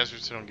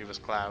deserts don't give us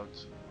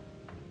clouds.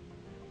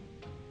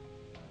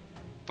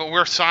 But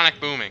we're sonic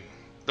booming.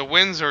 The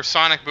winds are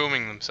sonic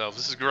booming themselves.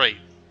 This is great.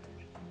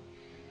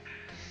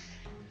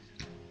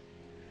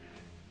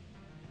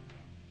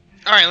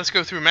 All right, let's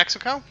go through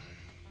Mexico.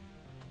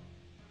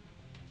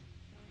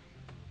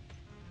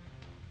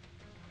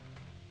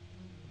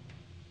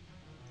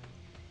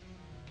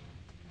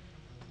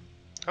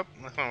 Oh,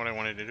 that's not what I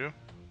wanted to do.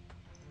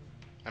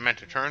 I meant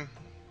to turn.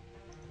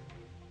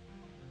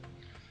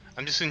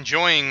 I'm just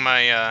enjoying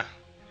my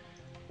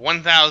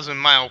 1,000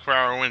 mile per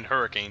hour wind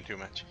hurricane too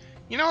much.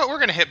 You know what? We're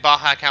going to hit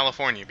Baja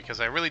California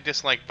because I really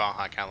dislike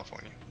Baja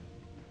California.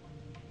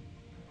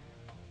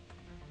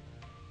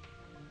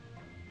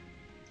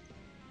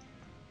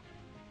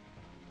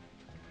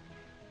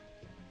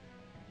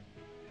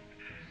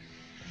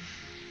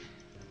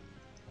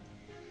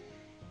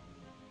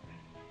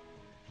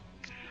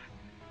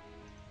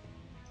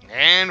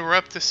 And we're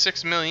up to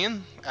 6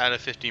 million out of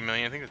 50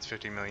 million. I think that's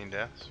 50 million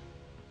deaths.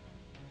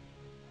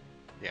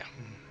 Yeah.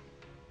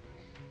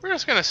 We're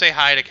just going to say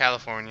hi to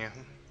California.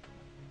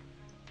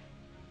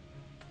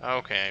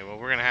 Okay, well,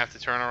 we're going to have to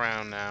turn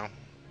around now.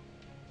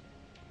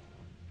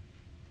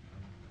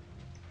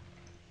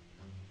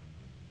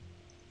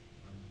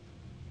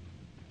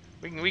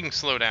 We can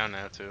slow down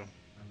now, too.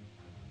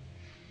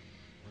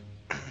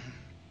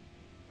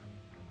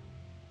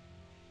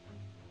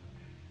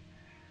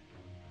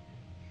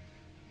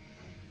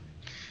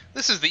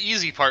 This is the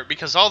easy part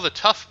because all the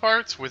tough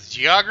parts with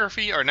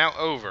geography are now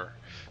over.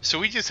 So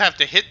we just have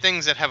to hit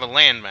things that have a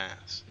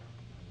landmass.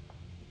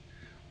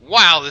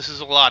 Wow, this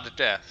is a lot of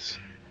deaths.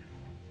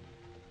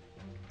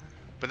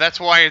 But that's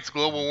why it's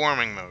global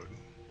warming mode.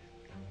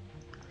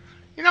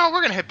 You know, we're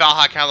going to hit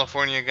Baja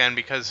California again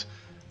because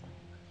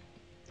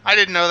I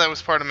didn't know that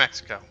was part of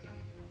Mexico.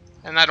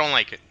 And I don't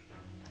like it.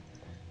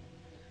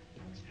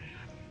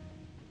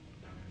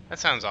 That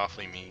sounds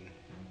awfully mean.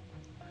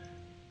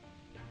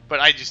 But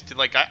I just,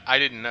 like, I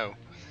didn't know.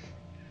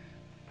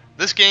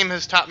 This game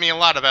has taught me a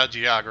lot about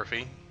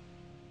geography.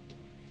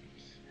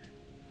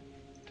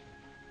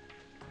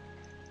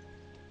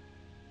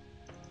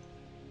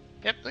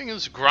 Yep, I think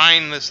just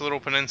grind this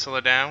little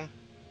peninsula down.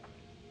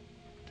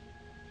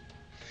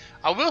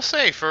 I will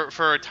say,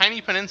 for a tiny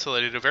peninsula,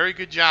 it did a very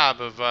good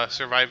job of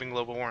surviving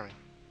global warming.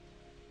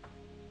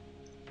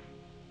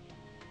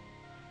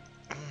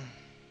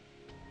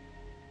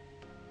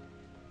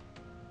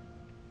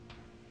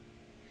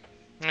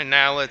 And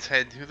now let's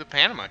head to the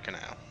Panama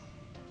Canal.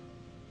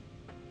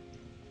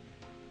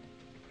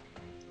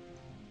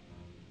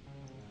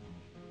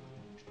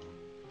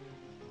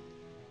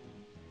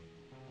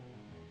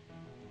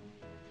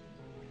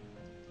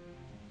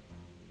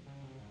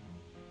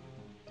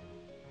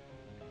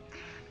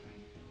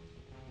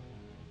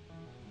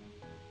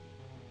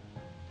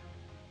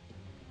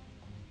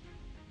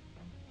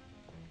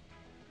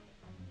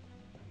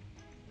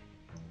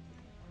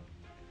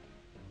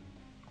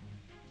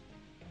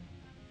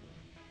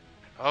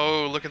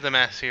 Oh, look at the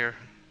mess here.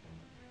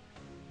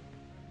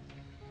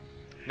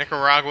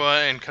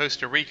 Nicaragua and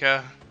Costa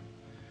Rica.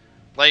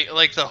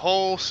 Like the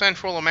whole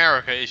Central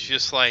America is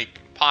just like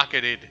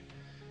pocketed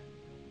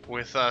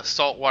with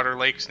saltwater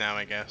lakes now,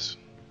 I guess.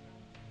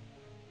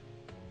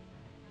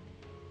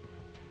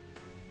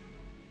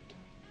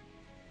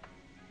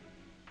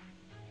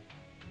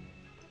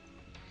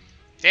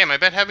 Damn, I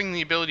bet having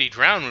the ability to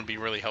drown would be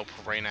really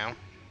helpful right now.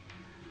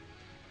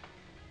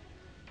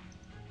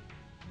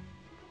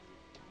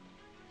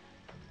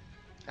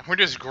 And we're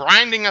just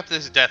grinding up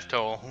this death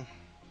toll.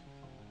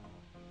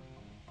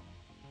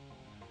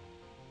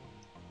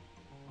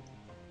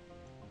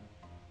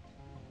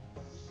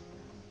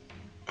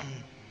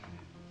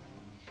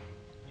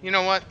 You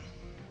know what?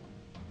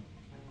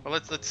 Well,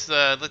 let's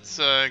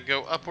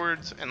go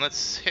upwards and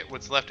let's hit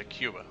what's left of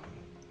Cuba.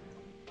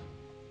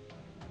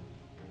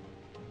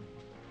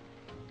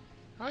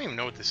 I don't even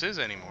know what this is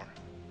anymore.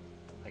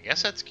 I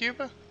guess that's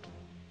Cuba.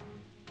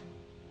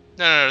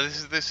 No,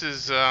 this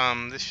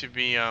should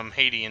be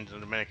Haiti and the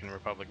Dominican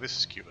Republic. This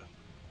is Cuba.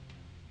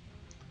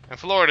 And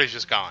Florida's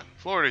just gone.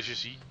 Florida's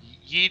just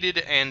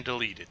yeeted and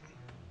deleted.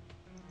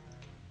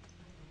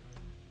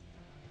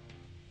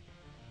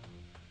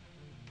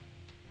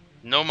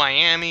 No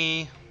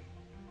Miami.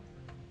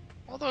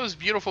 All those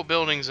beautiful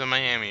buildings in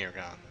Miami are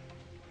gone.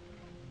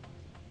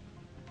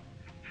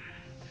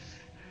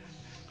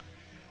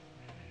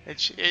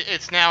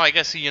 It's now, I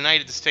guess, the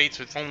United States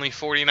with only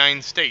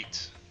 49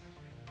 states.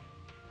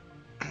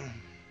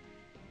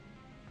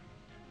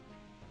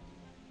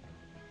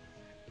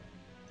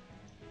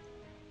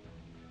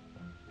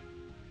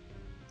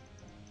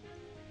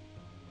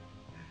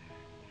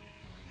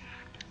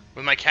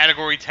 With my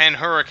Category 10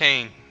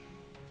 hurricane.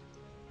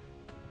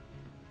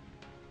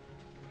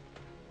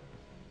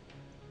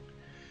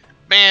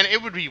 Man,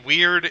 it would be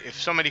weird if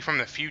somebody from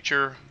the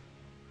future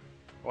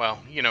Well,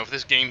 if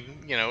this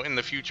game, in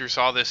the future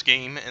saw this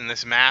game and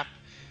this map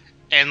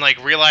and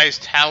like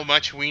realized how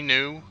much we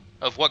knew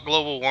of what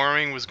global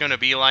warming was going to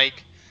be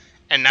like,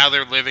 and now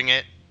they're living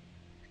it,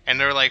 and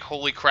they're like,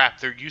 holy crap,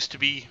 there used to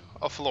be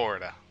a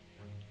Florida.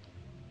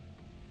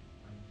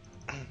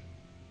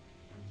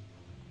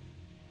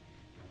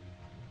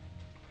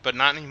 But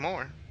not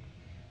anymore.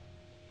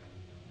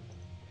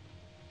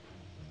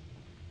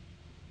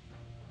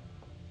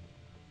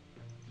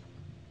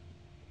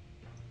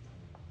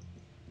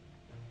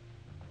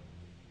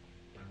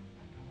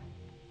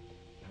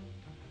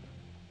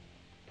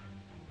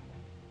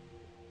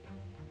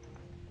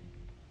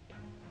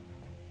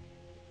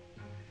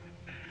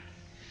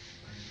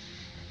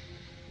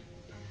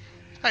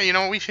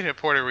 Hey, we should hit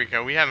Puerto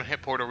Rico. We haven't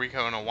hit Puerto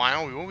Rico in a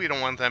while. We don't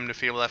want them to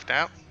feel left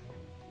out.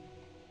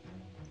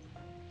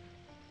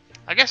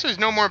 I guess there's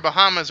no more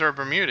Bahamas or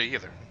Bermuda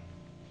either.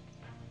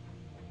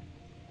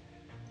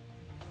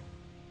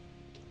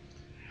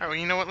 Alright, well,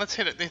 you know what? Let's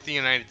hit the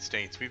United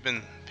States. We've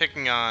been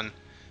picking on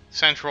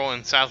Central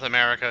and South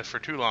America for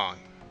too long.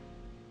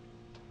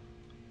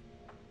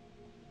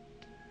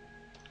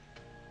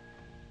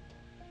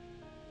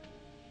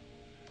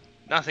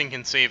 Nothing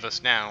can save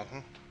us now.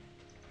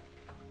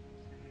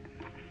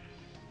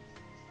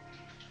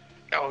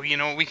 Oh,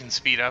 we can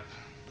speed up.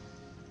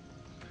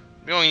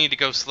 We only need to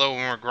go slow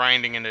when we're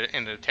grinding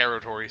into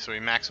territory, so we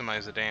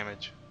maximize the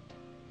damage.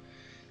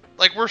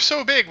 Like, we're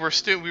so big,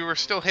 we were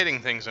still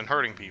hitting things and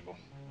hurting people.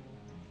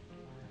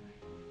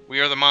 We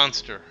are the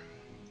monster.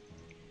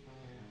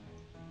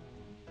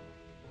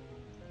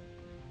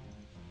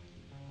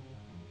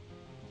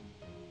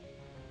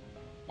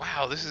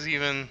 Wow, this is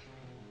even...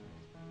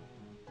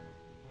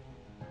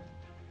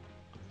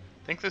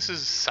 I think this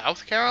is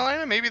South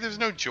Carolina? Maybe there's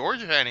no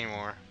Georgia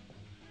anymore.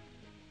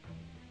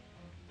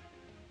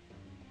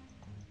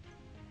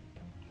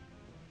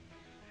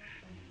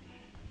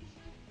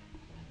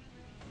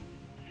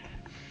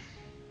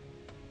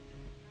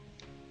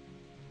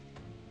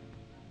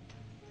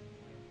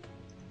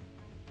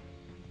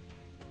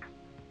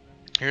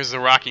 Here's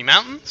the Rocky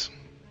Mountains.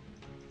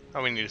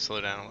 Oh, we need to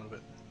slow down a little bit.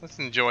 Let's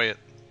enjoy it.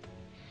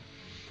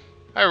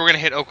 Alright, we're going to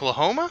hit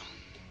Oklahoma.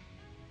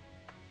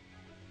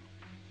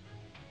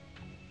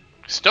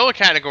 Still a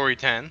Category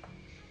 10.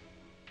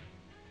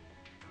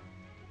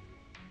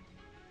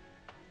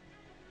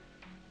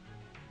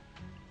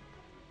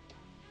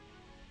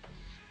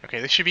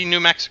 Okay, this should be New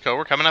Mexico.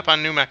 We're coming up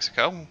on New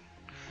Mexico.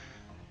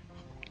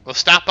 We'll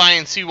stop by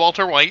and see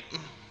Walter White.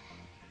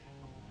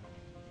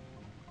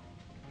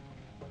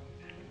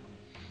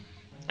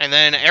 And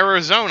then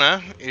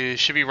Arizona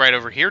should be right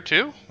over here,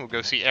 too. We'll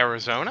go see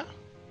Arizona.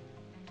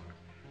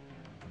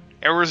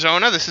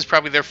 Arizona, this is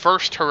probably their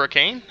first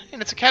hurricane,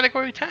 and it's a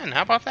Category 10.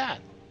 How about that?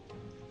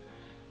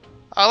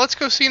 Let's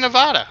go see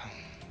Nevada.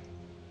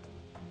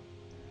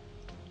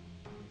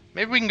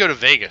 Maybe we can go to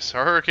Vegas.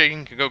 Our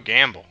hurricane could go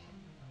gamble.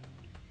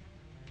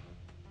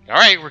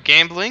 Alright, we're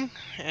gambling,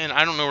 and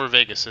I don't know where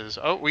Vegas is.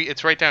 Oh,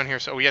 it's right down here,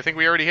 so I think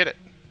we already hit it.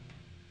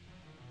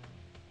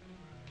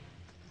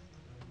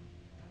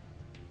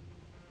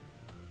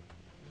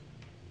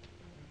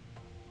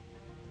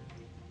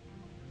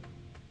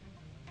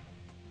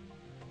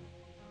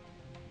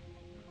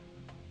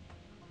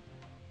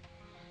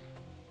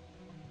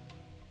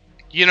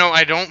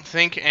 I don't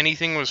think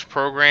anything was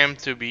programmed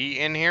to be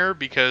in here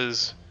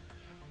because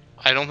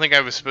I don't think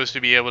I was supposed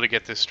to be able to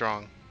get this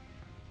strong.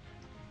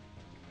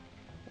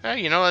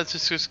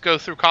 Let's just go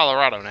through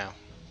Colorado now.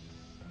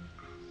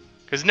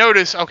 Because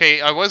notice,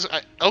 okay,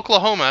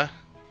 Oklahoma.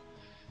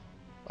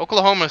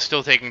 Oklahoma's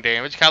still taking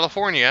damage.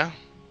 California.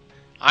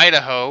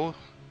 Idaho.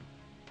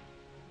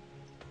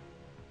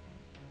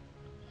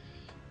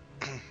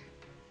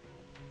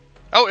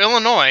 Oh,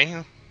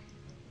 Illinois.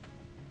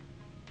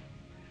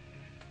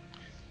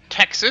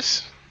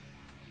 Texas.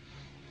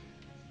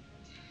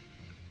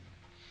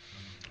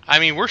 I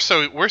mean, we're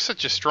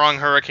such a strong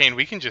hurricane,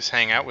 we can just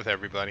hang out with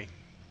everybody.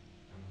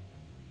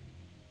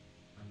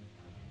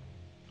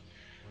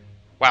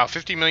 Wow,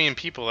 50 million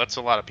people, that's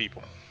a lot of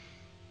people.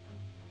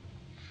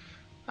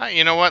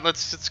 You know what?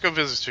 Let's go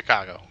visit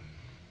Chicago.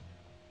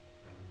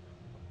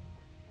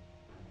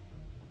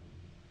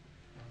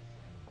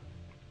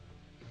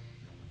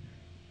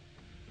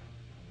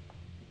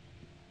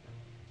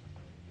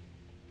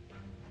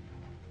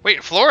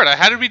 Wait, Florida?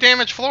 How did we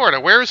damage Florida?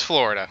 Where is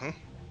Florida?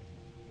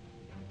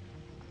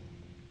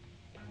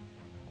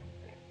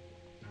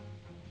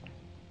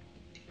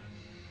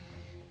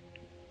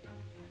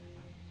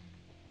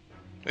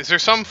 Is there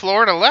some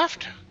Florida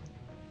left?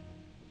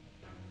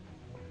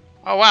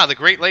 Oh wow, the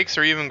Great Lakes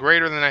are even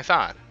greater than I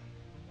thought.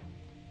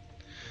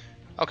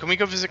 Oh, can we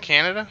go visit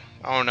Canada?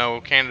 Oh no,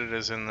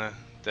 Canada's in the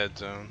dead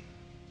zone.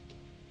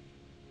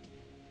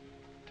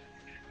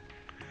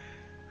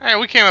 Alright,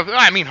 we came up...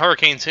 I mean,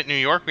 hurricanes hit New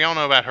York. We all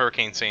know about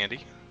Hurricane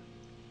Sandy.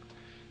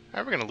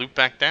 Alright, we're going to loop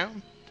back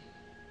down.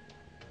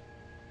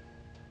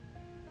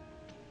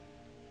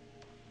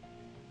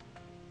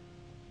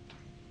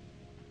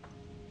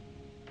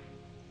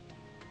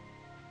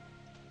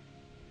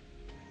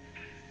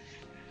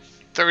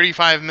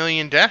 35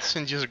 million deaths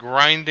and just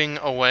grinding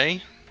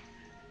away.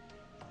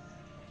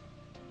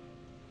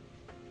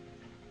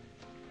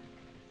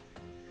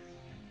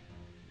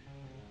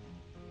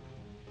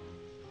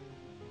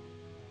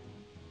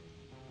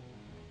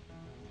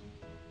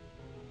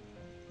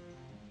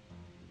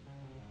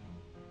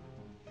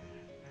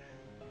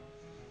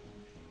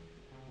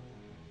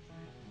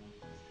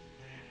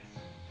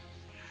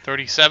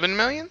 $37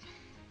 million?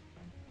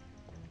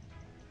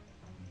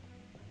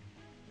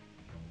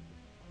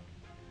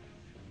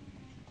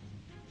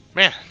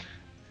 Man.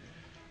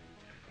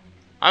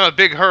 I'm a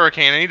big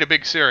hurricane. I need a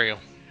big cereal.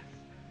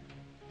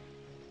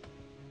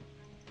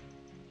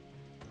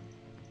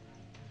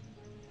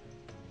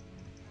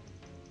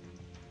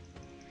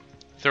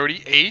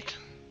 $38?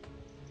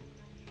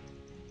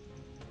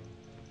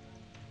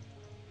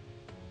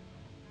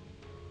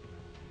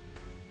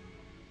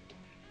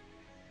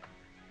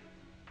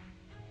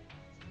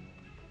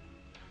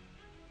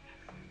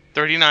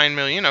 $39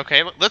 million.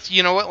 Okay, let's.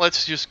 You know what?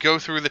 Let's just go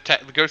through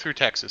go through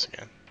Texas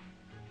again.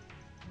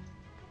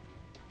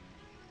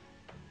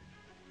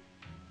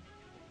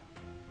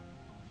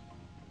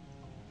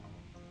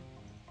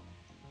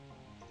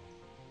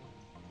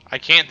 I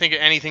can't think of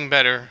anything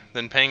better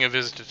than paying a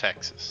visit to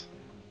Texas.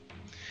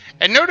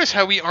 And notice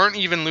how we aren't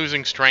even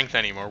losing strength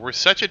anymore. We're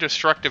such a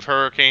destructive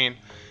hurricane.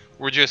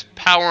 We're just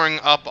powering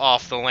up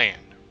off the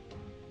land.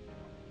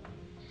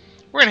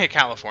 We're gonna hit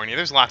California.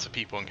 There's lots of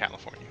people in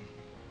California.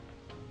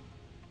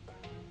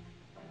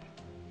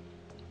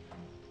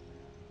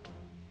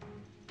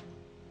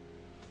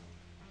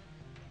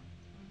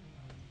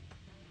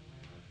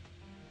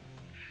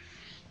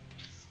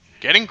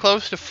 Getting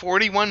close to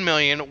 41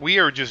 million. We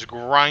are just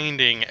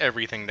grinding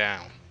everything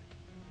down.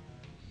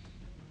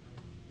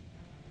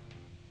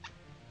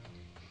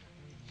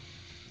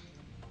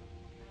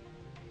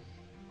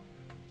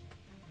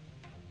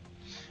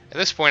 At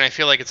this point, I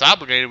feel like it's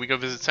obligated we go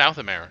visit South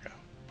America.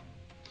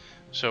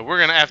 So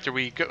we're gonna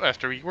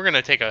we're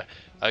gonna take a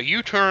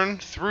U-turn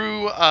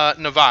through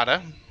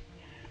Nevada,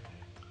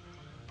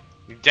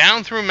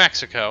 down through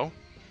Mexico,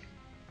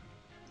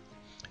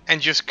 and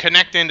just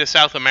connect into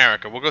South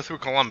America. We'll go through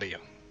Colombia.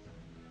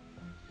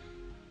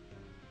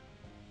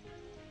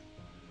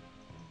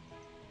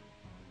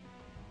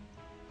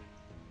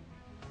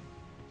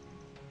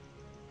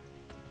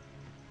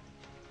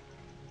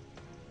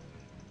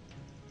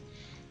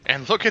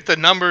 And look at the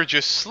number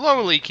just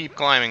slowly keep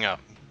climbing up.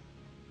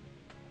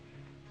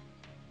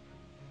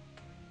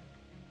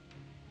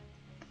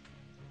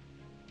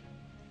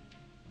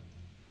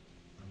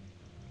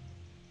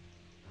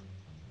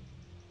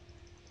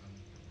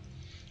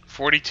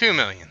 $42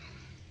 million.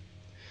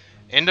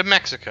 Into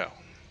Mexico.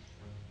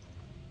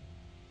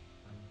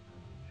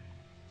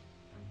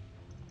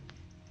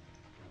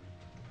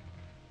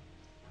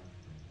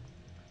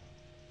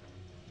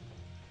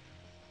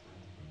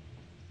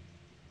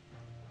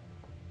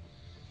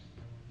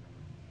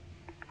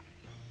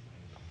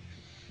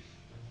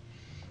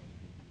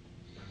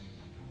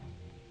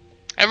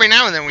 Every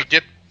now and then we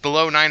dip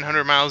below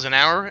 900 miles an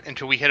hour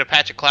until we hit a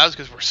patch of clouds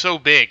because we're so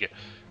big.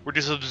 We're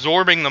just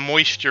absorbing the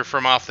moisture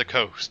from off the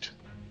coast.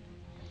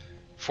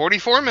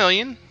 44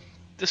 million?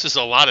 This is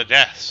a lot of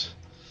deaths.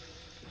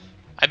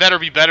 I better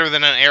be better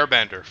than an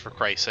airbender, for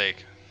Christ's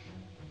sake.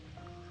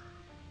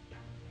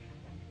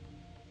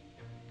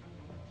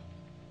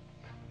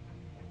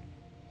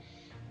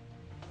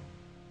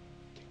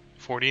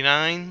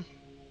 $49.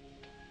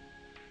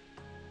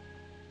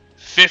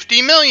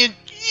 50 million.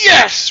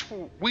 Yes!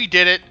 We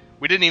did it.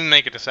 We didn't even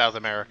make it to South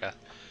America.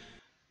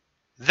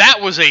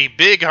 That was a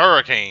big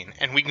hurricane,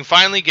 and we can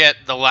finally get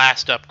the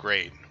last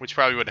upgrade, which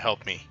probably would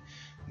help me.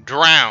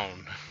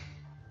 Drown.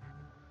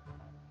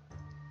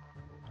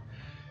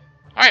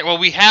 Alright, well,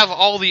 we have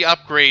all the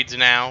upgrades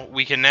now.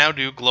 We can now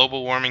do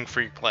global warming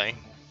free play.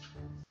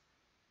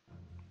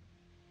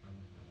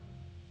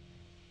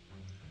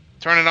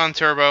 Turn it on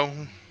turbo.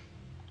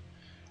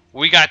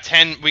 We got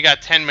 10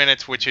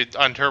 minutes, which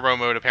on turbo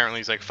mode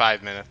apparently is like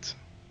 5 minutes.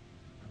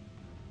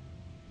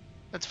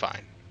 That's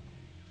fine.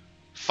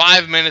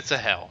 5 minutes of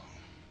hell.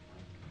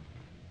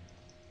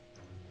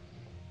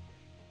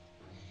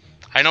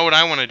 I know what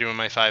I want to do in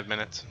my 5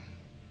 minutes.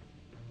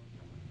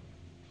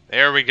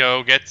 There we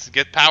go.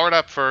 Get powered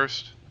up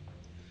first.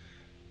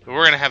 But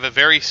we're gonna have a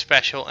very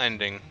special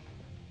ending.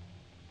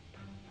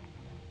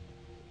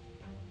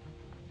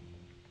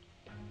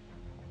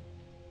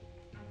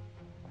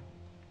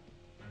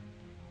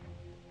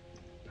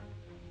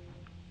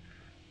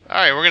 All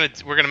right,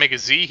 we're gonna make a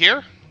Z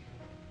here.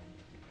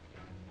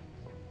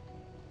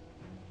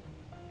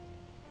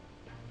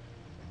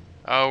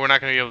 Oh, we're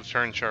not gonna be able to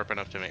turn sharp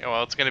enough to make. Oh,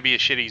 well, it's gonna be a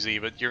shitty Z,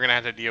 but you're gonna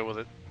have to deal with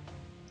it,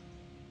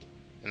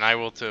 and I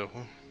will too.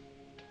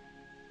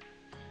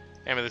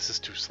 Damn it, this is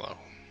too slow. All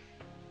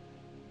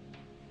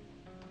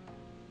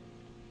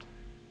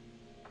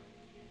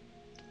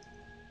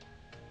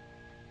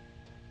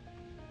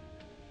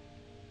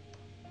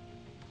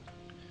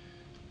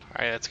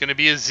right, that's gonna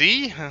be a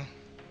Z.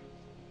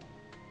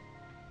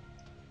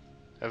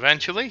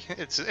 Eventually,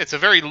 it's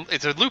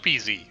a loopy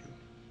Z.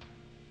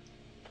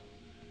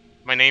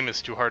 My name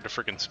is too hard to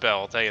freaking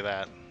spell, I'll tell you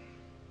that.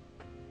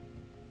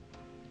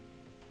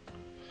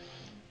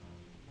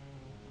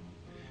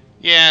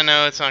 Yeah,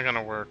 no, it's not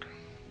gonna work.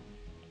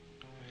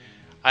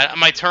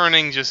 My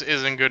turning just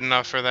isn't good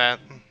enough for that.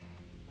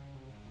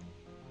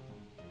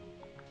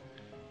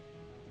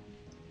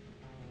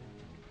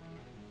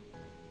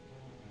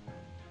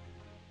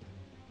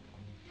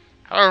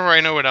 However,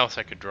 I know what else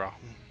I could draw.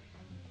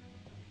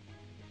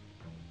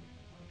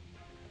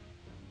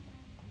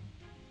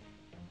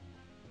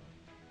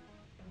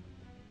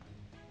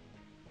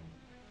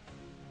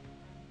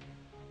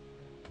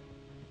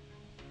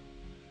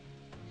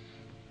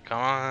 Come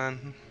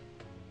on.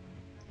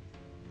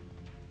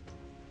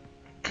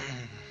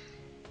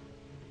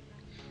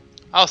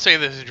 I'll say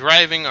this,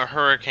 driving a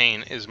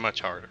hurricane is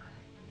much harder.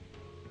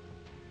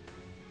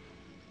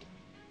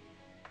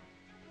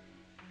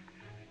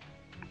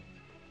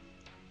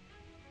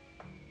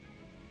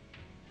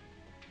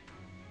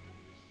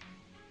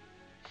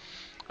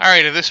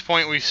 Alright, at this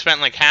point we've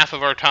spent like half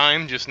of our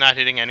time just not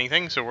hitting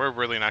anything, so we're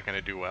really not going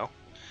to do well.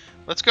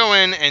 Let's go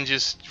in and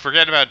just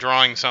forget about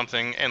drawing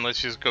something, and let's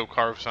just go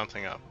carve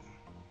something up.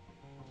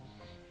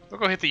 We'll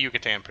go hit the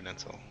Yucatan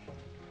Peninsula.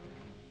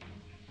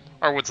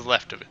 Or what's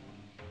left of it.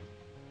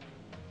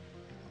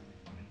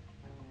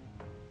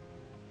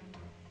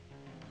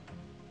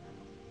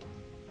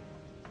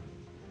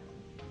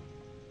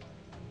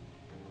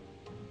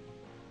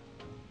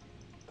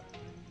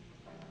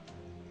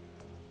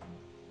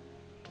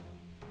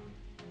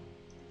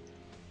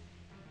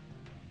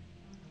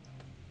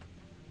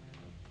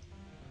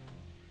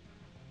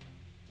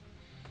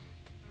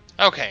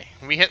 Okay,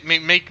 we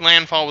make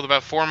landfall with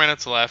about 4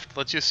 minutes left.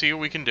 Let's just see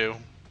what we can do.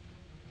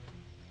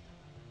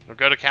 We'll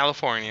go to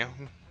California.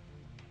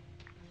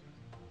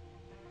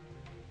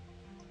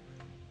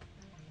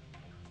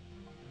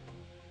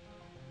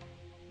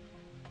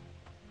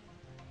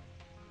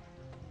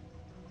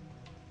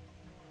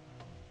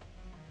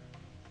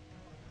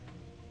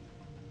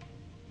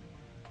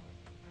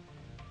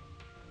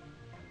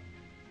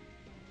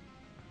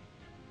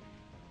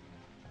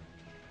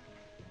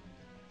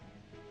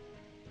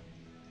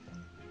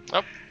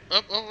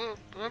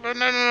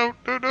 No,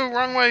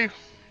 wrong way.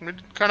 We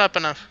didn't cut up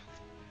enough.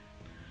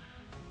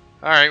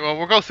 Alright, well,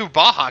 we'll go through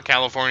Baja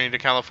California to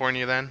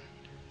California then.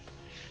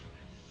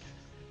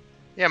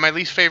 Yeah, my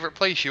least favorite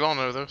place, you all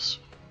know this.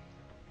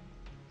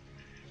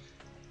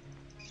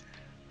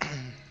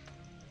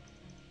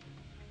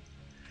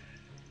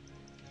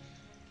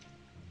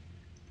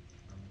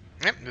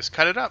 Yep, just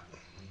cut it up.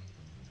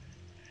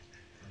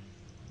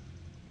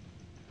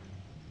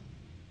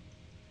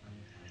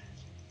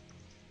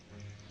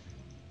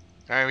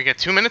 Alright, we got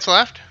 2 minutes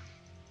left.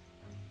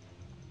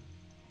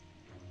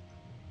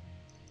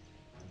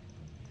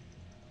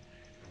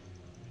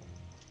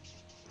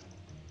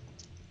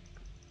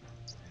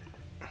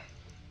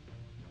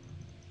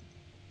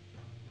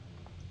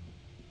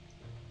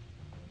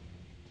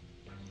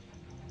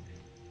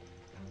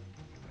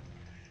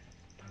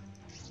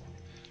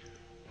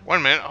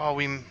 One minute. Oh,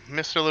 we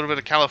missed a little bit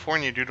of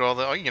California due to all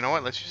the... Oh, you know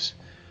what? Let's just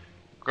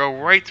go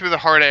right through the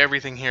heart of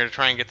everything here to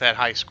try and get that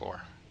high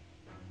score.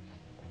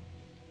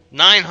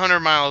 900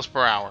 miles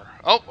per hour.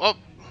 Oh,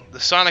 the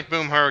Sonic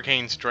Boom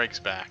Hurricane strikes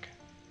back.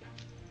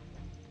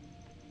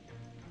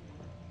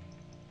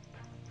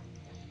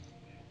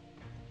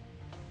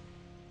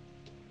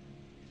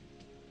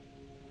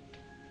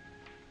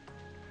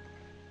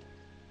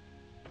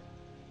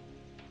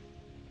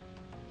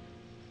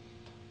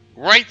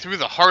 Right through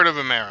the heart of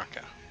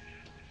America.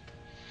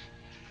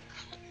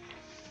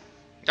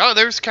 Oh,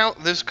 there's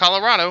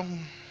Colorado.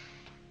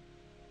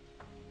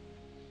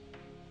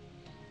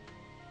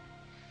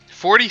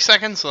 40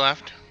 seconds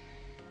left.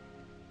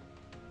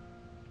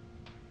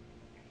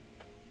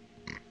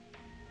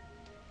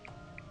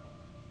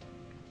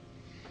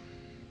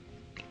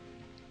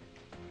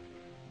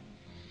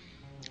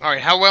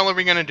 Alright, how well are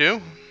we going to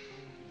do?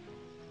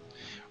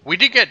 We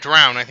did get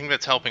drowned. I think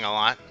that's helping a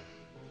lot.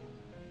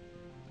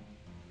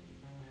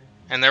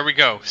 And there we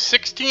go.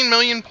 16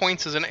 million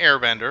points as an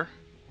airbender.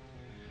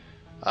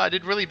 I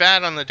did really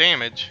bad on the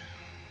damage.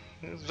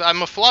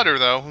 I'm a flooder,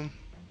 though.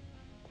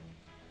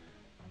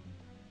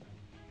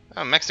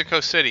 Oh, Mexico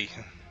City.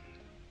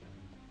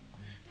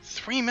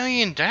 3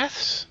 million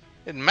deaths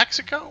in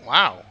Mexico?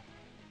 Wow.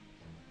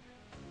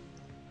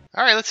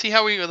 All right, let's see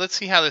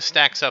how this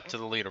stacks up to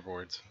the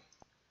leaderboards.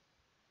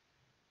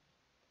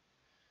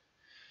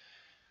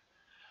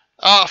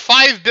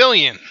 5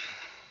 billion.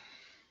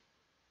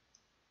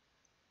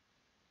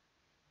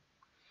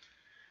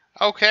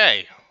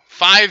 Okay,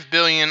 5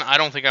 billion. I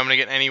don't think I'm gonna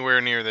get anywhere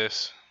near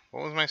this.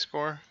 What was my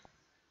score?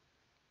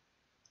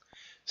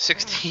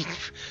 16.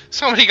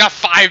 Somebody got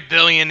 5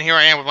 billion. Here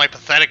I am with my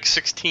pathetic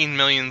 16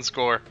 million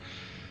score.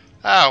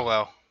 Oh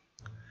well.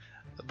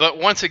 But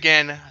once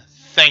again,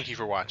 thank you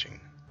for watching.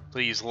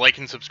 Please like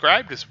and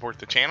subscribe to support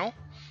the channel.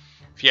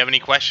 If you have any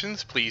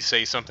questions, please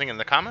say something in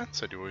the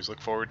comments. I do always look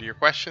forward to your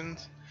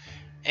questions.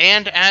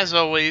 And as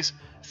always,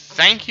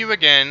 thank you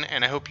again,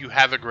 and I hope you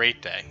have a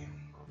great day.